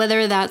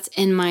 Whether that's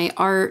in my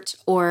art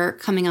or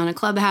coming on a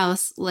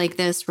Clubhouse like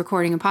this,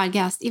 recording a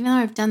podcast, even though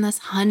I've done this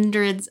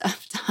hundreds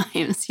of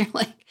times, you're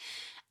like,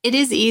 it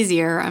is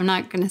easier. I'm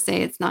not going to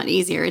say it's not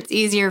easier. It's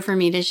easier for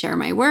me to share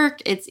my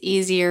work. It's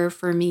easier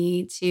for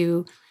me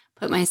to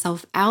put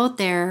myself out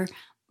there.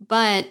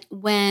 But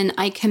when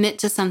I commit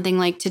to something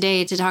like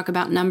today to talk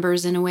about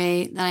numbers in a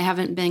way that I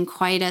haven't been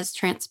quite as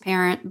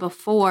transparent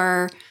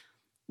before,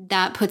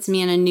 that puts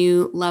me in a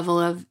new level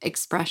of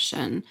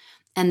expression.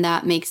 And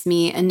that makes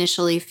me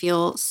initially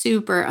feel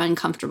super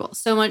uncomfortable.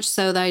 So much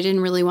so that I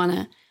didn't really want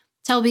to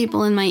tell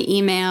people in my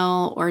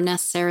email or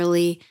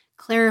necessarily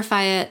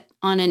clarify it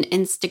on an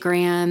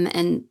Instagram.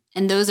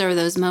 And those are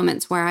those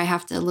moments where I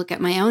have to look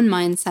at my own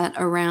mindset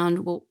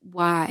around, well,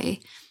 why?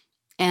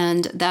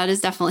 And that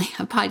is definitely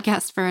a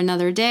podcast for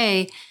another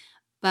day.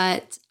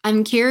 But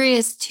I'm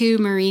curious too,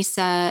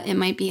 Marisa, it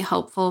might be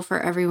helpful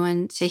for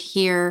everyone to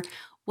hear,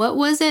 what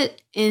was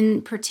it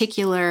in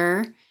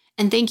particular?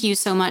 And thank you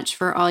so much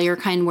for all your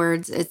kind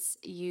words.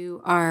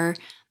 You are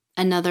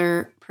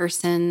another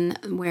person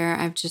where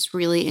I've just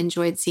really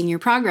enjoyed seeing your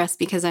progress,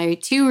 because I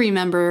too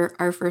remember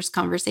our first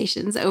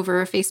conversations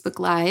over Facebook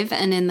Live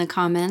and in the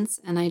comments.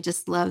 And I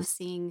just love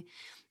seeing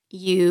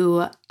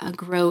you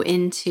grow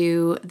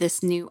into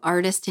this new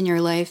artist in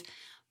your life.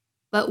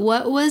 But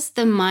what was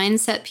the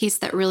mindset piece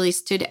that really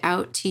stood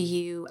out to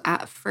you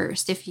at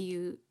first, if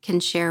you can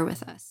share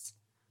with us?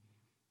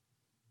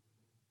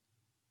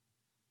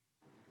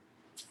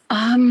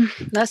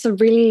 That's a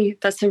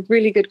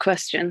really good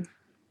question.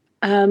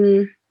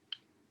 I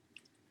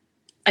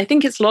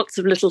think it's lots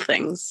of little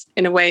things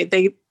in a way.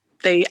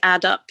 They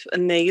add up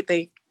and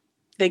they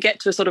get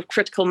to a sort of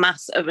critical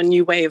mass of a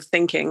new way of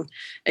thinking,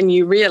 and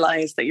you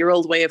realize that your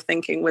old way of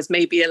thinking was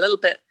maybe a little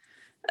bit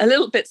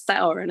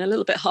sour and a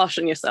little bit harsh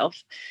on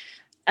yourself.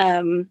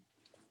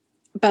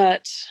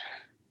 But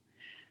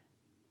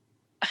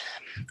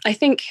I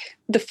think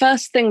the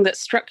first thing that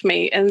struck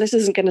me, and this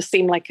isn't going to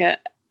seem like a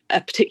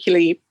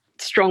particularly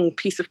strong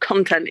piece of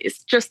content, is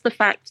just the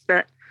fact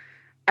that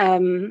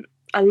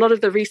a lot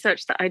of the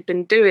research that I'd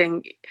been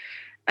doing,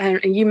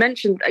 and you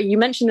mentioned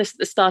this at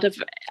the start of,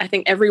 I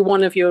think, every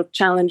one of your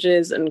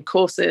challenges and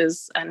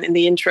courses, and in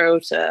the intro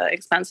to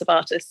Expansive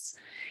Artists,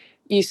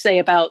 you say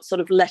about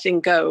sort of letting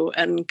go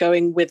and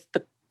going with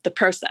the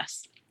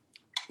process.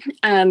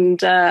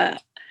 And I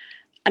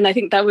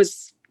think that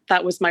was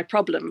my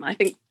problem. I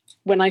think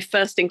when I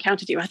first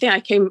encountered you, I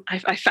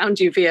found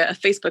you via a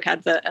Facebook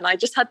advert, and I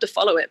just had to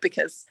follow it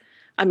because,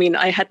 I mean,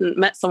 I hadn't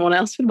met someone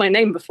else with my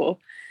name before,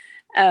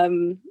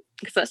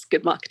 because that's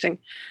good marketing.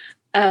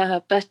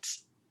 But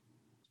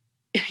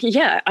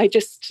yeah,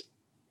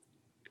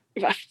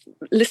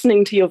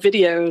 listening to your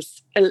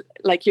videos,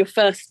 like your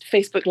first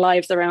Facebook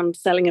Lives around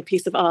selling a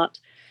piece of art,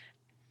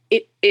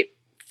 it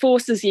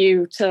forces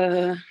you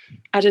to,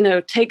 I don't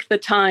know, take the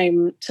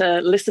time to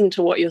listen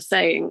to what you're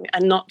saying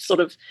and not sort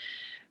of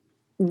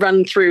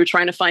run through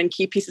trying to find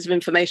key pieces of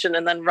information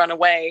and then run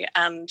away.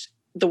 And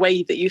the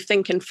way that you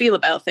think and feel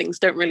about things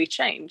don't really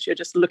change. You're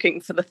just looking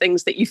for the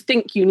things that you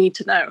think you need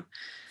to know.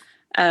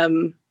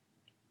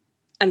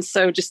 And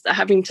so just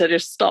having to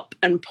just stop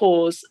and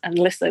pause and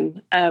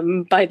listen.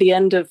 By the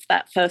end of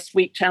that first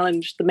week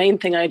challenge, the main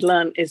thing I'd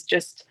learned is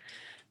just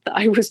that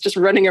I was just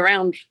running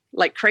around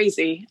like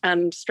crazy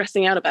and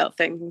stressing out about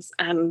things.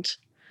 And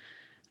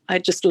I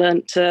just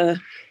learned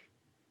to,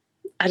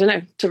 I don't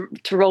know,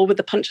 to roll with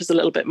the punches a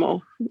little bit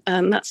more.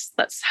 And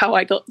that's how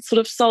I got sort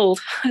of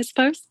sold, I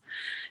suppose,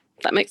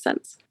 if that makes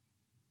sense.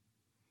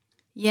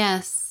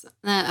 Yes,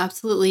 that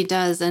absolutely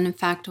does. And in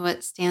fact,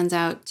 what stands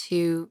out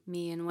to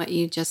me and what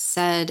you just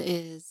said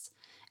is,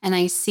 and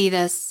I see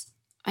this,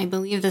 I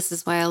believe this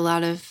is why a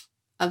lot of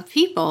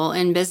people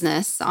in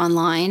business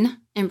online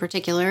in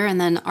particular, and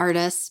then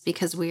artists,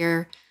 because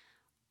we're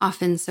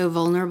often so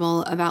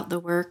vulnerable about the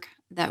work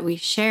that we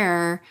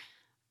share,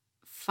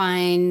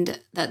 find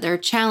that they're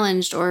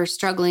challenged or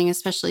struggling,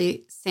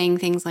 especially saying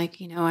things like,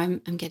 I'm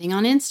getting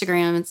on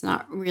Instagram. It's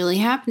not really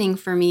happening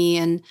for me.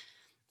 And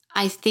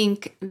I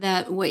think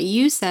that what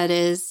you said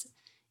is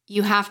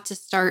you have to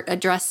start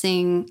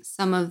addressing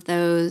some of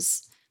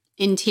those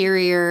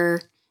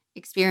interior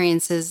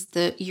experiences,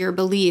 your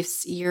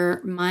beliefs,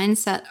 your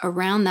mindset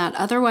around that.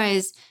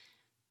 Otherwise,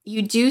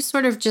 you do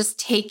sort of just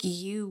take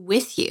you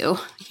with you,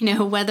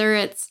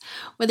 whether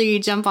you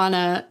jump on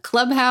a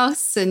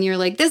Clubhouse and you're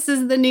like, this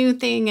is the new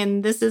thing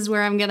and this is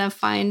where I'm going to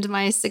find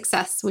my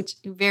success, which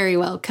you very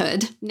well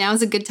could.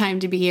 Now's a good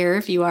time to be here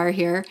if you are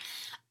here,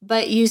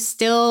 but you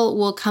still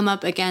will come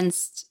up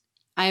against,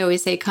 I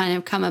always say, kind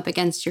of come up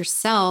against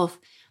yourself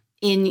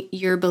in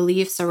your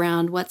beliefs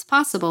around what's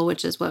possible,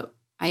 which is what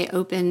I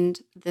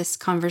opened this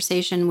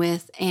conversation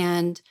with,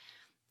 and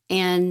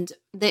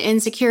the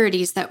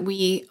insecurities that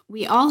we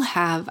all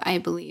have, I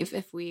believe,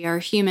 if we are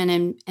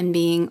human and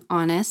being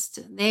honest,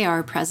 they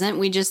are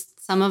present.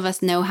 Some of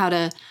us know how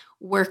to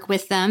work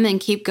with them and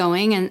keep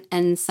going.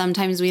 And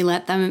sometimes we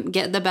let them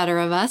get the better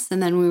of us,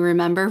 and then we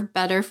remember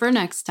better for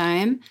next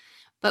time.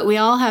 But we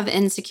all have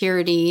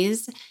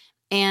insecurities,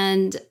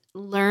 and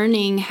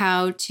learning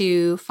how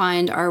to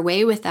find our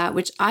way with that,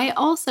 which I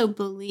also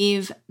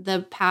believe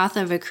the path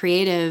of a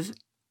creative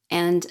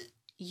and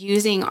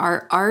using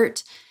our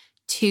art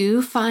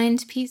to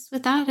find peace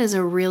with that is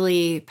a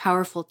really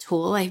powerful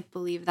tool. I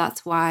believe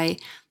that's why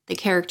the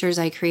characters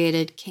I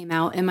created came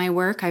out in my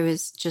work. I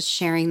was just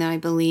sharing that I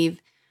believe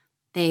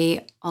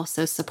they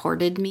also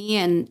supported me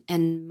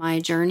and my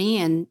journey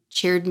and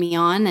cheered me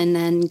on, and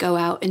then go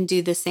out and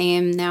do the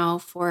same now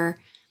for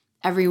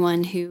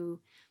everyone who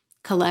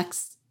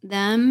collects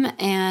them.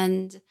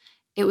 And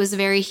it was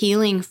very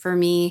healing for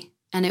me.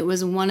 And it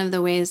was one of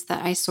the ways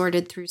that I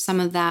sorted through some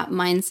of that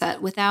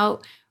mindset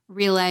without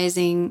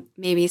realizing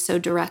maybe so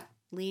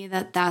directly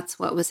that that's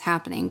what was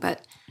happening.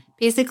 But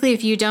basically,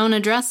 if you don't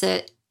address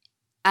it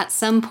at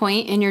some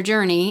point in your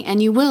journey,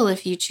 and you will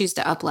if you choose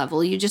to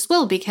up-level, you just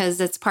will,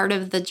 because it's part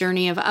of the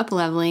journey of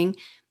up-leveling,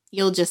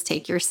 you'll just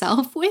take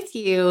yourself with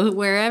you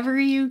wherever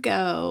you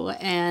go.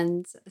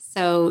 And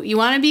so you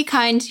want to be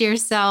kind to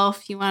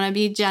yourself. You want to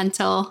be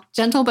gentle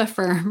but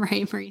firm,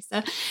 right,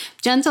 Marisa?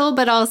 Gentle,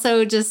 but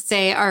also just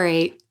say, all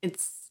right,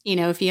 it's,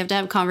 if you have to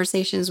have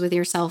conversations with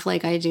yourself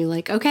like I do,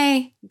 like,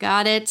 okay,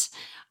 got it.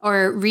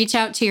 Or reach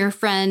out to your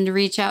friend,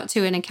 reach out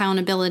to an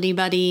accountability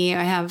buddy.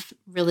 I have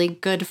really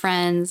good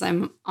friends.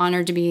 I'm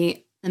honored to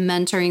be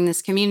mentoring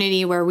this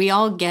community where we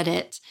all get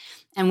it.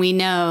 And we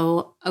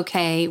know,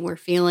 okay, we're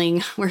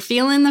feeling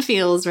the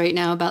feels right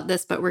now about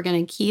this, but we're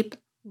going to keep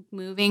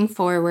moving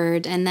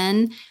forward. And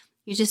then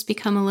you just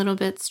become a little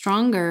bit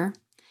stronger.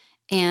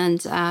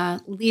 And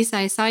Lisa,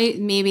 I saw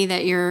maybe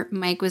that your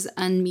mic was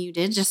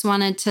unmuted. Just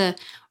wanted to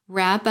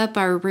wrap up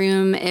our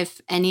room.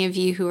 If any of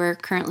you who are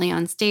currently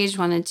on stage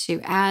wanted to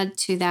add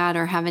to that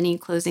or have any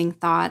closing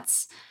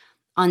thoughts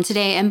on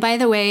today. And by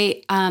the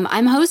way,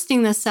 I'm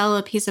hosting the Sell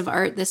a Piece of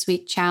Art This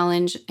Week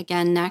challenge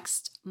again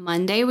next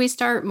Monday. We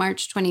start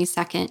March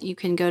 22nd. You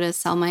can go to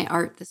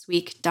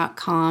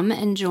sellmyartthisweek.com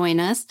and join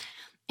us.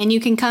 And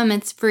you can come.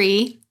 It's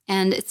free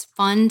and it's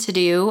fun to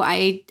do.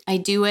 I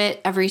do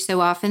it every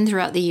so often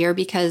throughout the year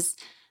because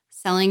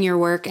selling your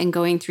work and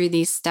going through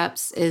these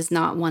steps is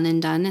not one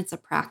and done. It's a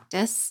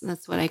practice.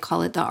 That's what I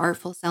call it, the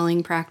artful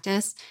selling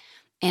practice.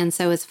 And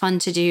so it's fun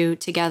to do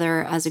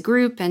together as a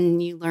group,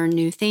 and you learn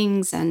new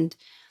things and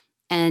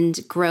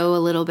grow a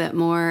little bit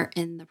more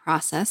in the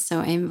process.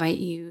 So I invite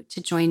you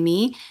to join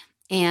me.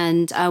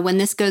 And when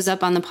this goes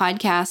up on the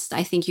podcast,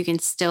 I think you can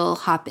still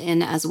hop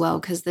in as well,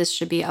 because this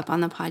should be up on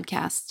the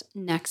podcast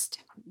next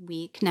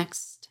week,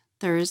 next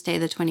Thursday,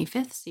 the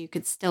 25th. So you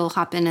could still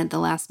hop in at the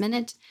last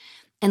minute.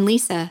 And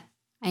Lisa,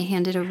 I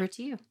hand it over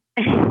to you.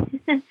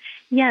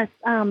 Yes.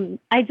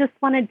 I just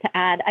wanted to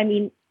add,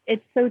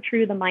 it's so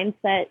true. The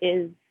mindset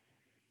is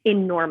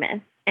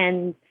enormous.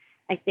 And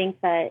I think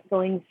that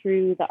going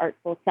through the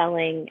artful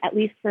selling, at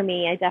least for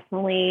me, I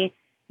definitely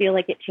feel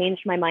like it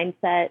changed my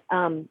mindset.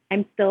 I'm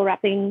still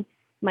wrapping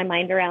my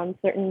mind around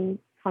certain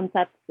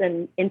concepts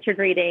and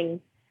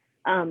integrating.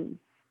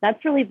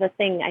 That's really the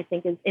thing, I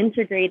think, is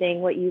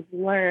integrating what you've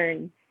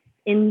learned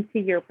into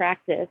your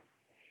practice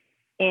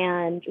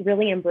and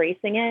really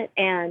embracing it.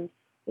 And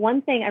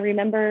one thing I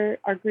remember,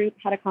 our group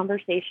had a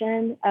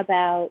conversation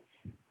about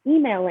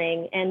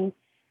emailing and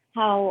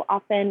how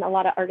often a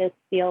lot of artists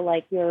feel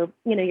like you're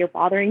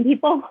bothering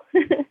people.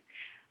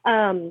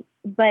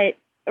 But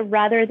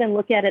rather than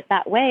look at it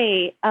that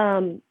way,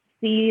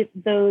 see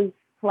those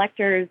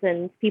collectors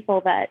and people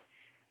that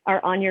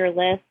are on your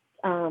list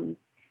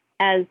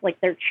as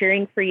like they're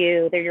cheering for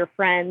you. They're your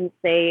friends.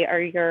 They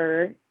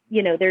are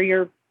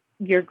they're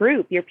your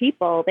group, your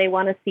people. They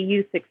want to see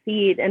you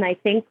succeed. And I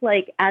think,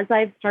 like, as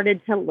I've started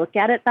to look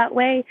at it that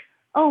way,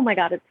 oh my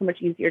God, it's so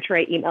much easier to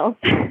write emails.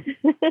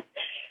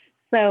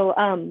 So,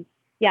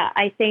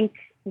 I think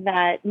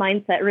that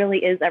mindset really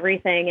is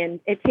everything, and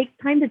it takes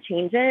time to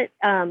change it.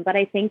 But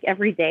I think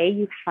every day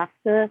you have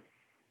to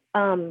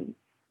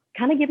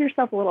kind of give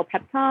yourself a little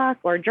pep talk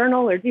or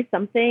journal or do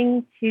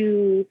something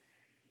to,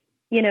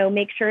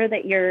 make sure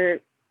that you're,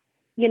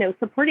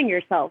 supporting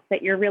yourself,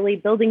 that you're really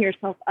building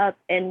yourself up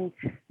and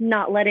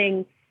not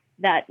letting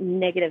that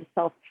negative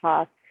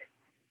self-talk,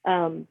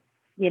 ruin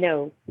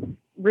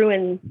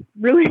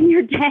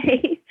your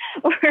day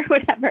or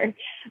whatever.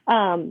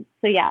 So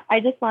yeah, I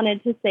just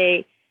wanted to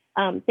say,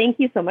 thank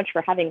you so much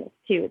for having this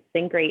too. It's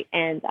been great.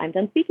 And I'm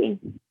done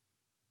speaking.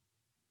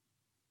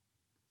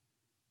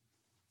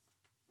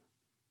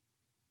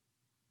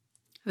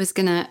 I was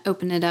going to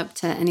open it up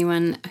to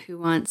anyone who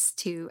wants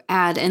to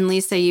add. And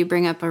Lisa, you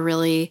bring up a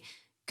really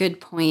good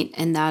point,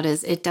 and that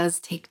is it does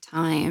take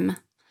time.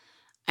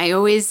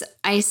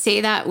 I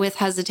say that with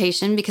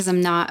hesitation because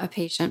I'm not a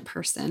patient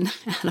person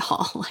at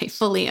all. I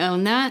fully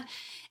own that.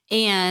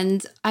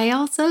 And I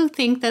also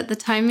think that the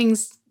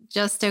timing's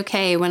just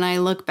okay. When I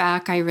look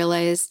back, I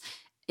realize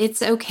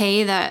it's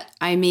okay that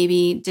I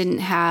maybe didn't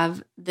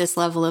have this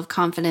level of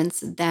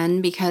confidence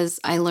then because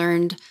I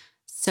learned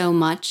so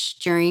much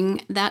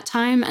during that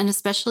time. And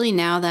especially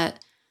now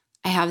that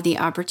I have the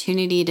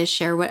opportunity to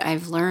share what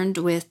I've learned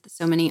with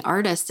so many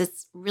artists,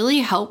 it's really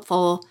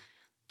helpful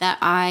that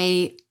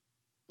I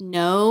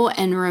know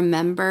and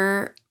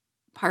remember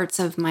parts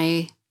of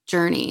my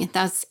journey.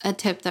 That's a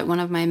tip that one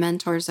of my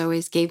mentors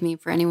always gave me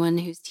for anyone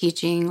who's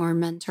teaching or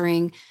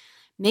mentoring.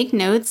 Make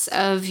notes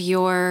of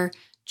your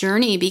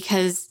journey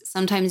because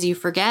sometimes you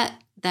forget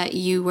that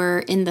you were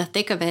in the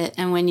thick of it.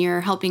 And when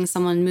you're helping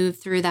someone move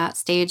through that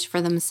stage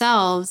for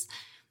themselves,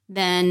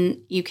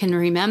 then you can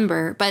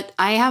remember. But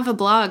I have a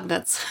blog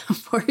that's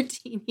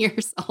 14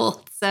 years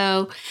old.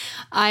 So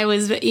I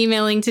was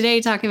emailing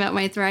today talking about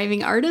my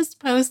Thriving Artist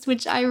post,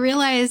 which I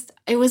realized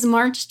it was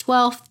March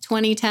 12th,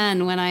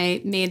 2010, when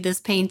I made this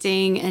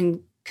painting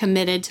and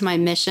committed to my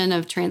mission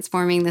of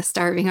transforming the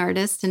starving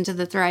artist into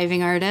the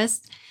thriving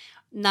artist,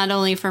 not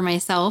only for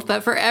myself,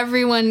 but for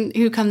everyone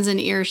who comes in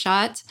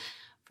earshot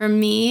from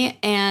me.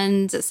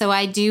 And so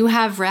I do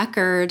have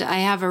record. I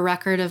have a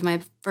record of my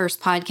first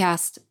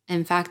podcast.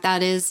 In fact,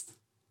 that is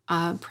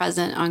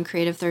present on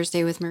Creative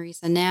Thursday with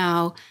Marisa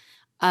now,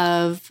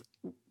 of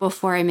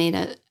before I made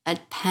a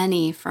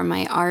penny from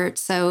my art.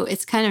 So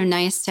it's kind of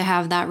nice to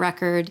have that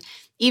record,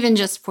 even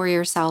just for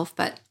yourself.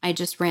 But I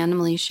just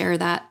randomly share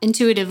that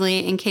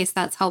intuitively in case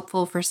that's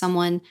helpful for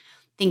someone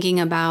thinking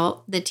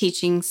about the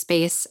teaching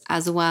space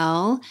as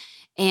well.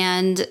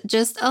 And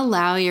just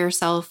allow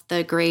yourself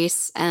the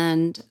grace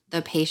and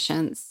the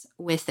patience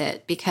with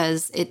it,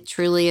 because it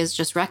truly is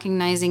just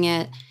recognizing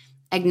it,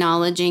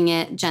 acknowledging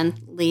it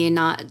gently,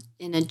 not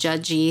in a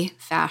judgy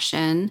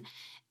fashion.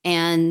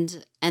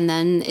 And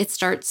then it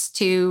starts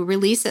to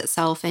release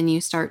itself and you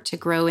start to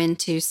grow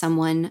into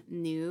someone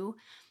new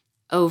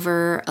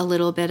over a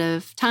little bit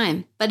of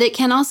time. But it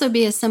can also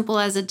be as simple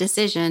as a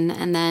decision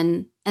and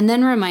then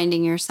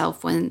reminding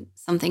yourself when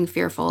something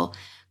fearful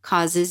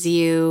causes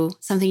you,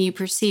 something you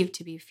perceive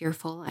to be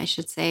fearful, I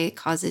should say,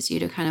 causes you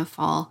to kind of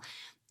fall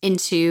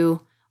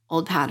into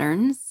old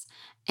patterns.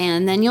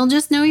 And then you'll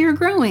just know you're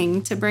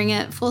growing to bring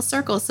it full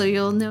circle. So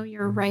you'll know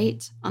you're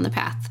right on the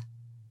path.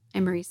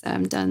 And Marisa,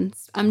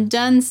 I'm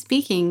done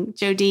speaking.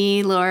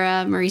 Jody,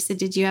 Laura, Marisa,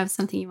 did you have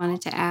something you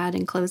wanted to add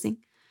in closing?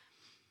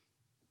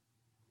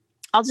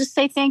 I'll just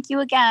say thank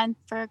you again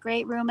for a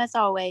great room as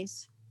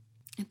always.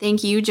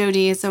 Thank you,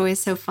 Jody. It's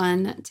always so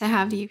fun to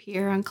have you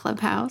here on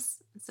Clubhouse.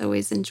 It's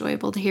always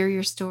enjoyable to hear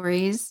your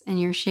stories and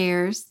your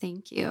shares.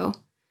 Thank you.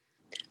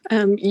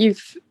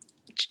 You've,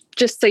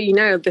 just so you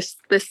know, this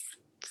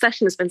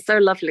session has been so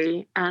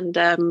lovely, and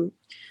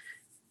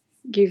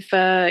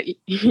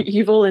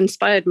you've all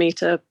inspired me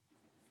to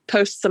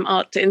post some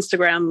art to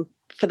Instagram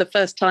for the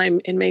first time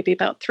in maybe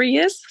about 3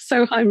 years.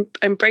 So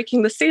I'm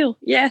breaking the seal.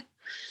 Yeah.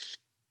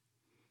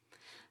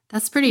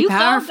 That's pretty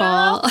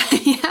powerful.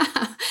 Yeah.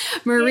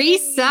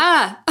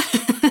 Marisa.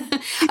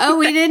 Oh,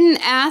 we didn't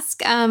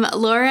ask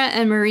Laura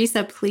and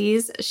Marisa,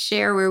 please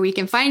share where we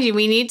can find you.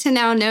 We need to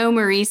now know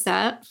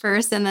Marisa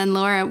first, and then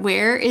Laura,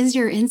 where is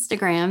your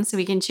Instagram so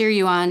we can cheer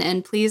you on?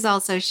 And please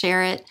also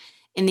share it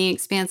in the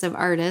Expansive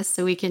Artist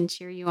so we can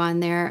cheer you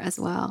on there as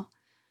well.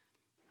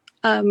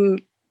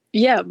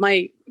 Yeah,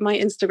 my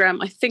Instagram,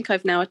 I think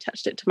I've now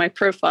attached it to my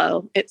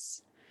profile.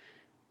 It's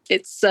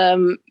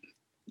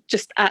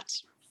just at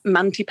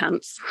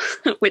Mantipants,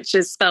 which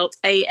is spelled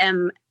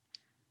AMMANTE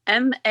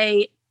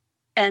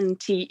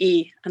and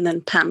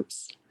then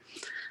pants.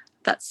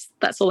 That's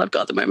all I've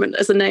got at the moment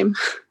as a name.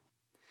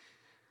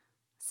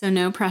 So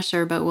no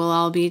pressure, but we'll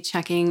all be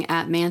checking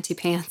at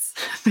Mantipants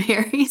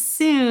very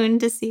soon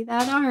to see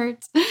that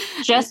art.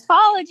 Just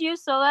followed you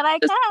so that I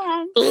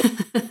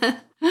can.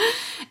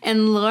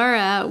 And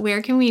Laura,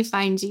 where can we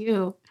find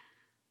you?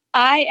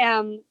 I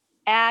am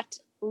at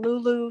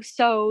Lulu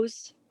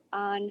Sews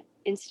on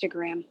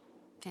Instagram.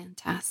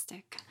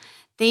 Fantastic.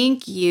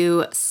 Thank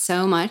you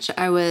so much.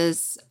 I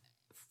was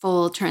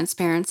full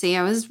transparency.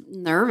 I was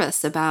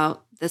nervous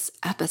about this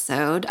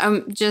episode.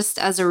 Just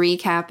as a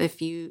recap,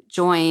 if you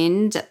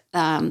joined,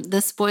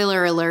 the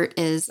spoiler alert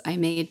is I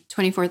made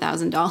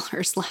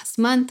 $24,000 last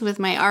month with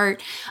my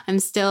art. I'm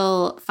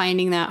still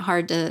finding that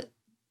hard to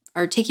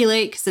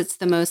articulate because it's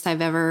the most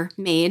I've ever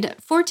made.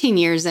 14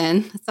 years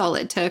in, that's all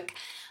it took.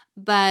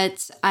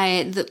 But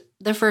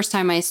the first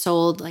time I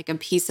sold like a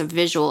piece of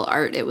visual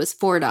art, it was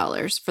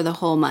 $4 for the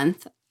whole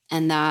month.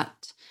 And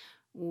that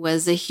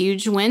was a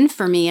huge win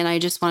for me. And I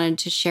just wanted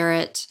to share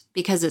it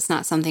because it's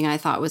not something I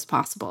thought was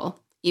possible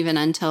even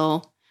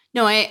until,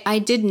 no, I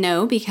did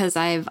know because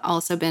I've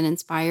also been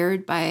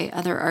inspired by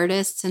other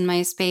artists in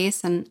my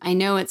space. And I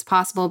know it's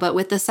possible, but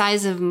with the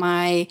size of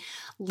my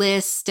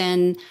list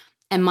and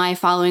my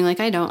following, like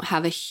I don't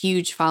have a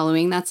huge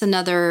following. That's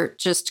another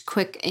just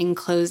quick in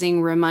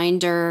closing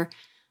reminder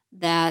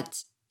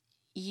that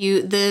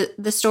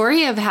the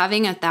story of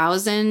having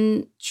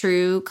 1,000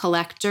 true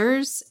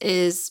collectors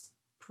is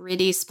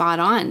pretty spot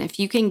on. If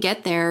you can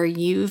get there,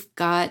 you've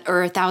got, or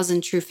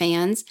 1,000 true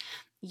fans,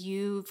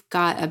 you've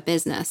got a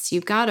business.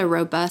 You've got a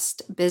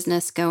robust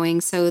business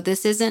going. So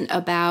this isn't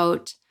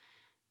about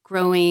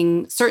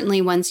growing.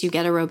 Certainly once you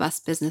get a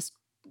robust business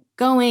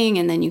going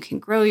and then you can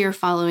grow your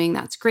following,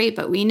 that's great.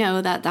 But we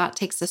know that that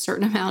takes a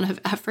certain amount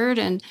of effort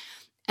and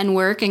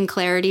work and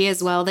clarity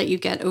as well that you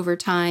get over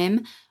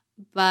time.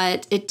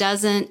 But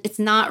it's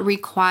not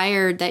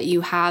required that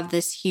you have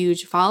this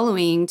huge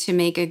following to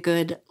make a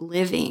good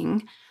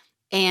living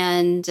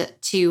and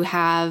to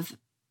have,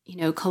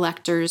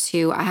 collectors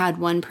who I had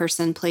one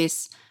person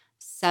place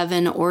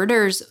 7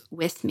 orders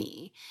with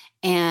me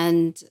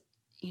and,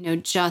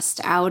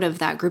 just out of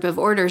that group of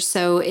orders.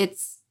 So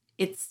it's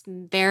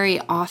very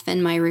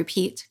often my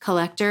repeat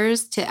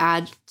collectors, to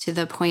add to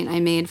the point I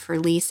made for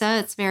Lisa,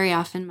 it's very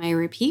often my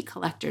repeat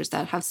collectors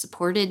that have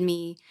supported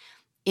me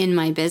in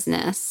my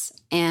business.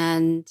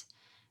 And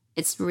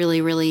it's really,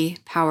 really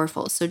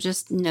powerful. So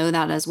just know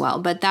that as well.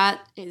 But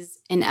that is,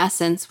 in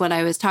essence, what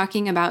I was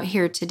talking about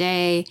here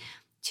today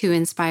to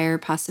inspire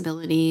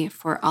possibility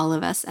for all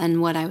of us.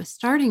 And what I was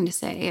starting to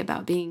say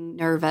about being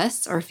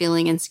nervous or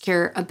feeling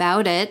insecure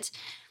about it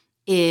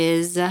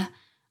is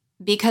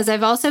because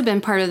I've also been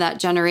part of that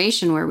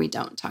generation where we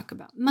don't talk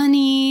about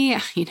money,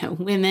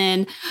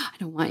 women. I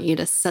don't want you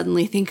to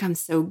suddenly think I'm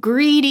so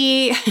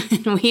greedy.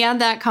 We had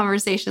that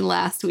conversation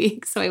last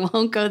week, so I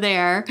won't go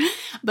there.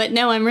 But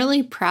no, I'm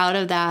really proud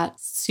of that,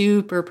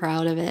 super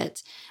proud of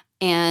it.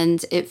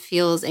 And it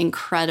feels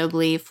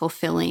incredibly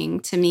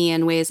fulfilling to me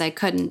in ways I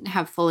couldn't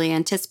have fully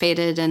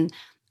anticipated. And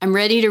I'm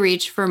ready to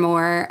reach for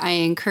more. I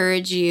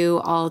encourage you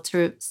all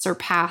to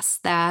surpass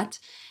that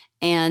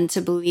and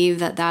to believe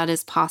that that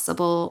is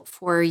possible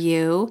for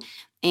you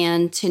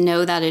and to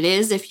know that it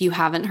is if you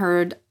haven't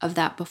heard of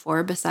that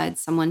before,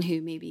 besides someone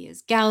who maybe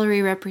is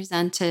gallery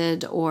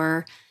represented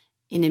or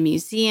in a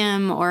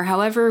museum or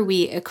however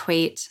we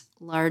equate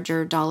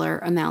larger dollar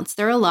amounts.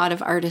 There are a lot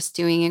of artists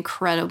doing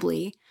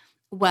incredibly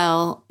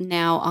well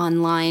now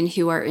online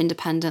who are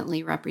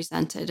independently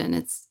represented. And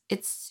it's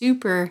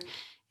super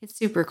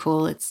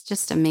cool. It's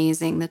just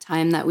amazing the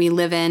time that we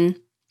live in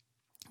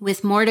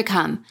with more to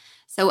come.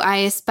 So I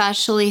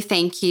especially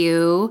thank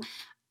you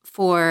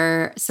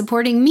for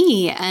supporting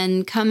me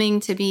and coming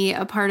to be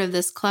a part of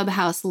this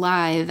Clubhouse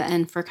Live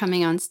and for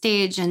coming on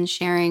stage and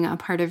sharing a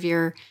part of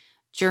your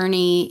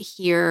journey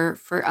here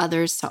for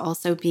others to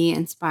also be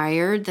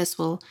inspired. This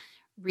will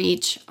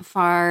reach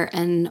far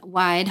and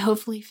wide.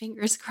 Hopefully,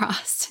 fingers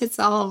crossed. It's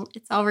all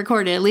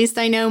recorded. At least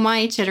I know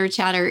my chitter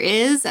chatter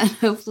is, and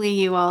hopefully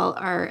you all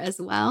are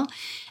as well.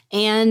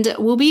 And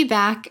we'll be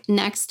back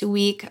next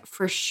week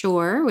for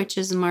sure, which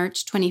is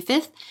March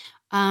 25th,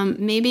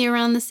 maybe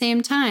around the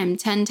same time,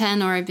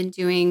 10:10, or I've been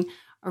doing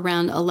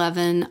around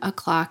 11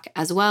 o'clock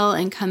as well.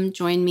 And come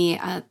join me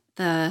at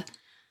the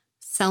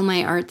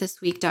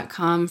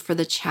sellmyartthisweek.com for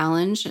the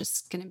challenge.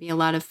 It's going to be a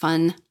lot of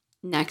fun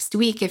next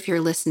week if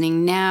you're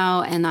listening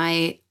now. And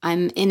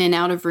I'm in and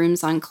out of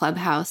rooms on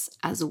Clubhouse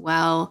as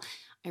well.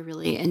 I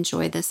really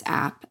enjoy this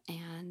app.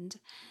 And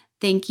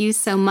thank you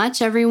so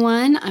much,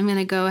 everyone. I'm going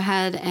to go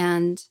ahead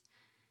and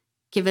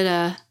give it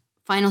a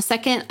final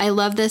second. I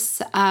love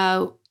this.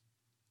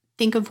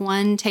 Think of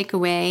one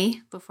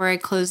takeaway before I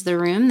close the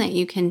room that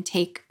you can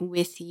take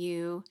with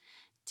you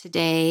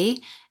today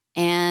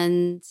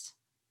and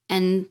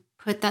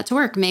put that to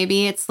work.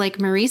 Maybe it's like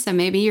Marisa.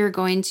 Maybe you're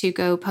going to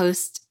go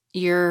post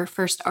your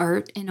first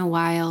art in a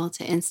while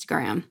to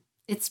Instagram.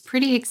 It's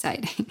pretty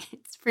exciting.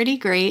 It's pretty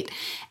great.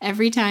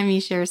 Every time you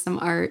share some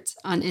art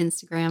on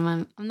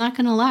Instagram, I'm not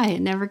going to lie,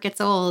 it never gets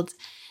old.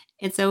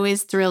 It's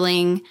always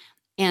thrilling,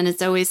 and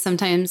it's always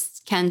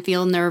sometimes can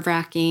feel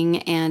nerve-wracking,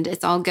 and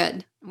it's all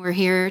good. We're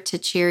here to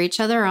cheer each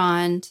other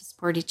on, to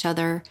support each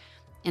other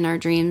in our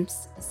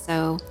dreams.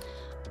 So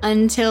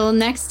until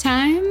next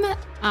time,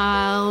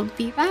 I'll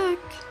be back.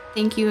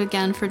 Thank you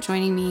again for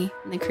joining me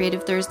in the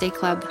Creative Thursday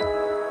Club.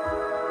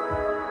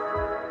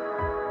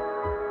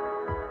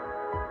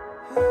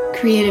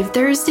 Creative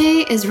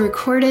Thursday is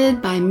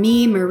recorded by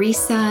me,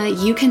 Marisa.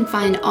 You can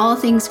find all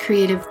things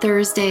Creative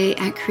Thursday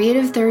at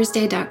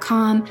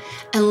creativethursday.com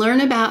and learn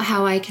about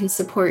how I can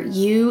support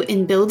you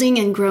in building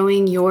and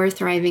growing your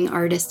thriving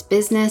artist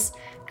business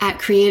at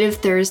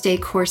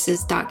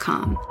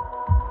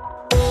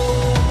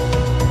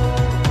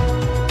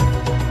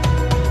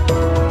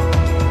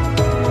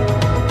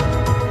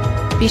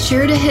creativethursdaycourses.com. Be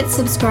sure to hit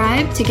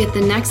subscribe to get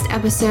the next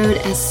episode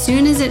as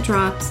soon as it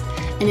drops.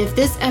 And if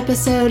this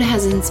episode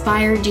has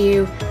inspired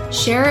you,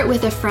 share it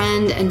with a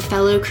friend and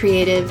fellow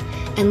creative,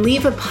 and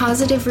leave a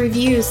positive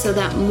review so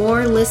that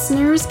more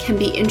listeners can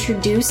be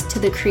introduced to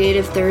the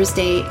Creative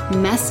Thursday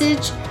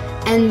message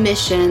and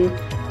mission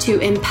to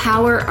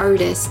empower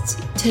artists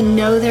to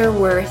know their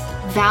worth,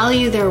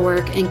 value their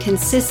work, and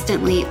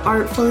consistently,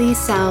 artfully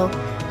sell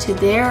to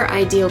their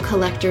ideal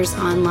collectors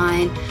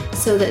online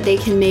so that they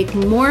can make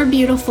more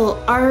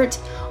beautiful art,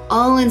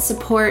 all in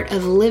support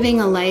of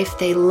living a life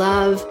they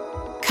love.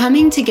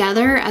 Coming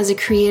together as a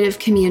creative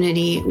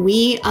community,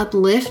 we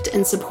uplift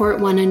and support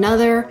one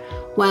another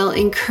while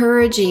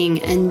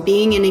encouraging and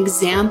being an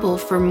example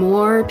for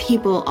more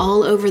people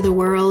all over the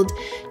world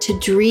to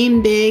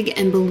dream big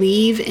and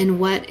believe in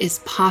what is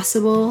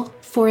possible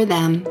for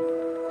them.